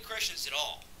us not be Christians at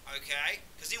all. Okay?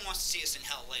 Because he wants to see us in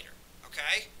hell later.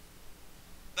 Okay?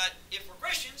 But if we're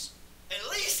Christians, at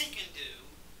least he can do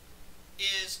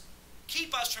is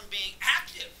keep us from being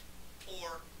active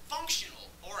or functional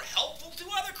or helpful to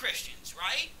other Christians,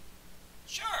 right?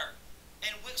 Sure.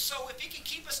 And so if he can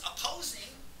keep us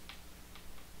opposing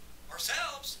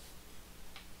ourselves,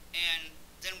 and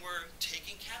then we're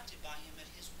taken captive by him at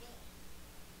his will.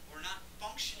 We're not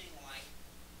functioning like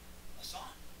a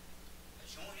son, a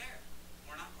joint heir.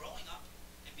 We're not growing up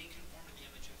and being conformed to the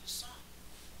image of his son.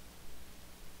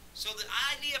 So the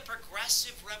idea of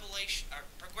progressive revelation, or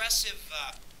progressive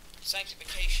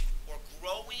sanctification, or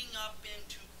growing up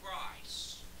into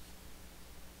Christ,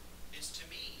 is to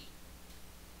me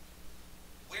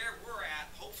where we're at,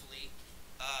 hopefully,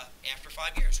 after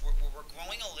 5 years. We're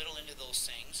growing a little into those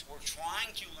things. We're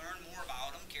trying to learn more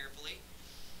about them carefully.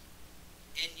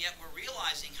 And yet we're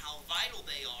realizing how vital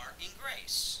they are in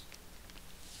grace.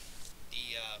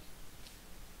 The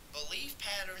belief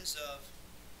patterns of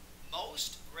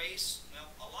most grace,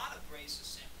 well, a lot of grace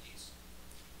assemblies,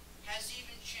 has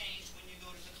even changed when you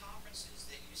go to the conferences.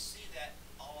 That you see that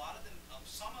a lot of them,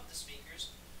 some of the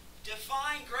speakers,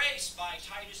 define grace by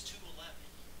Titus 2:11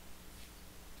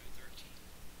 through 13.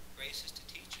 Grace is to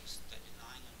teach us that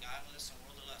denying ungodliness and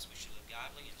worldly lust, we should live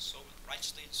godly and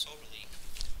righteously and soberly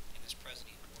in this present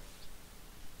evil world.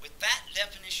 With that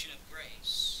definition of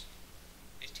grace,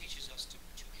 it teaches us to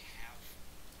have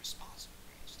responsible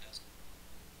grace, doesn't it?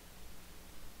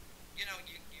 You know,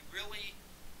 you really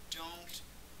don't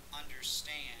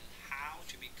understand how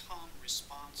to become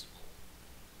responsible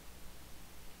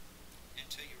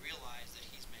until you realize that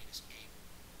he's made us able.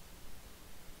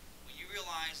 When you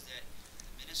realize that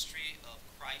the ministry of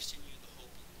Christ in you, the hope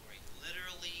of glory,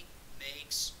 literally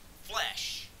makes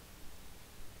flesh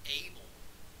able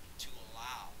to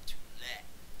allow, to let,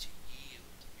 to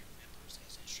yield your members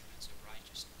as instruments of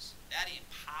righteousness. That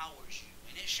empowers you,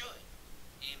 and it should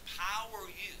empower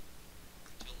you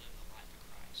to live the life of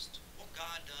Christ. What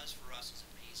God does for us is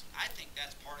amazing. I think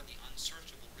that's part of the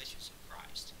unsearchable riches of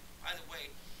Christ. By the way,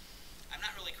 I'm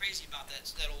not really crazy about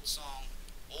that old song,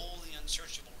 "Oh, the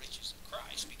unsearchable riches of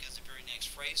Christ," because the very next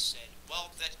phrase said,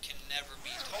 "Wealth that can never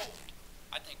be told."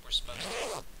 I think we're supposed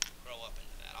to grow up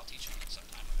into that. I'll teach you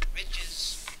sometime.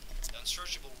 Riches, the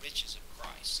unsearchable riches of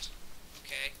Christ.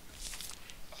 Okay?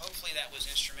 Hopefully that was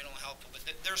instrumental and helpful.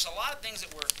 But there's a lot of things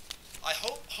that we're, I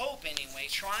hope anyway,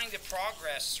 trying to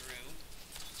progress through.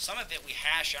 Some of it we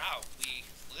hash out. We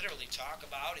literally talk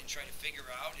about and try to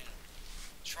figure out and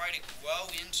try to grow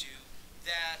into,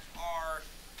 that are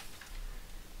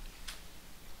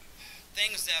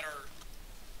things that are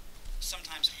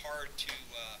sometimes hard to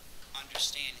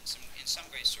understand in some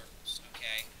great circles,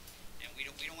 okay? And we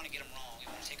don't want to get them wrong. We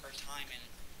want to take our time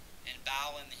and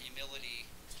bow in the humility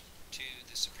to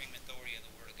the supreme authority of the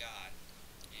Word of God.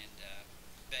 And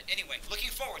but anyway, looking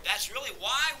forward, that's really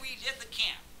why we did the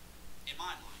camp, in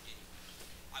my mind, anyway.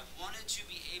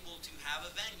 have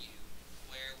a venue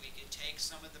where we could take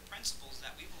some of the principles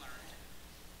that we've learned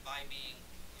by being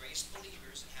grace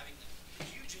believers and having the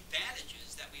huge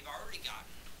advantages that we've already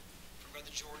gotten from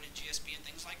Brother Jordan and GSP and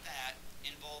things like that,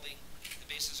 involving the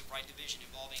basis of right division,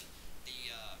 involving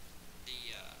the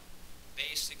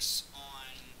basics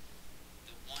on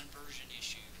the one version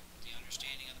issue, the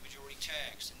understanding of the majority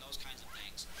text, and those kinds of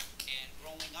things, and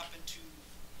growing up into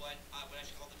what I would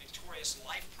actually call the victorious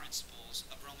life principles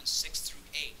of Romans 6 through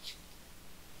 8.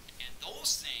 And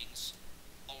those things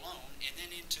alone, and then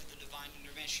into the divine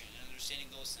intervention and understanding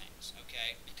those things,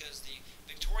 okay? Because the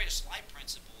victorious life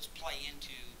principles play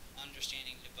into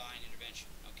understanding divine intervention,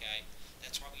 okay?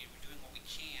 That's why we're doing what we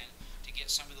can to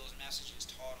get some of those messages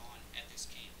taught on at this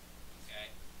camp, okay?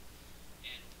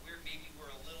 And maybe we're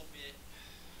a little bit,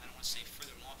 I don't want to say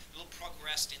further along, a little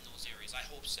progressed in those areas. I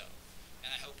hope so.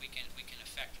 And I hope we can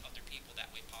affect other people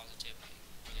that way positively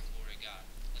for the glory of God.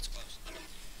 Let's close.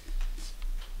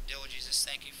 Dear Lord Jesus,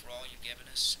 thank you for all you've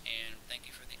given us, and thank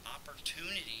you for the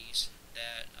opportunities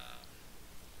that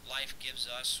life gives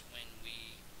us when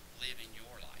we live in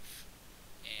your life.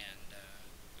 And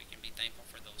we can be thankful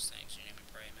for those things. In your name we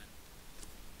pray, amen.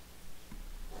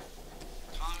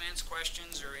 Comments,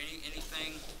 questions, or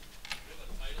anything? Do you have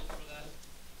a title for that?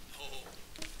 Oh.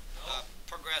 No?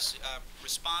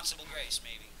 Responsible grace,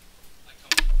 maybe. I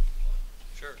come from one.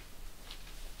 Sure.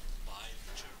 By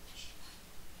the church.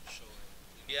 Showing.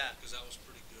 Yeah. Because that was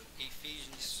pretty good.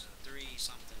 Ephesians 3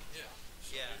 something. Yeah.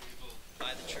 So Yeah. maybe we'll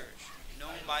By the church.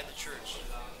 Known by the church. put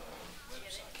it on the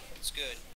website. It's good.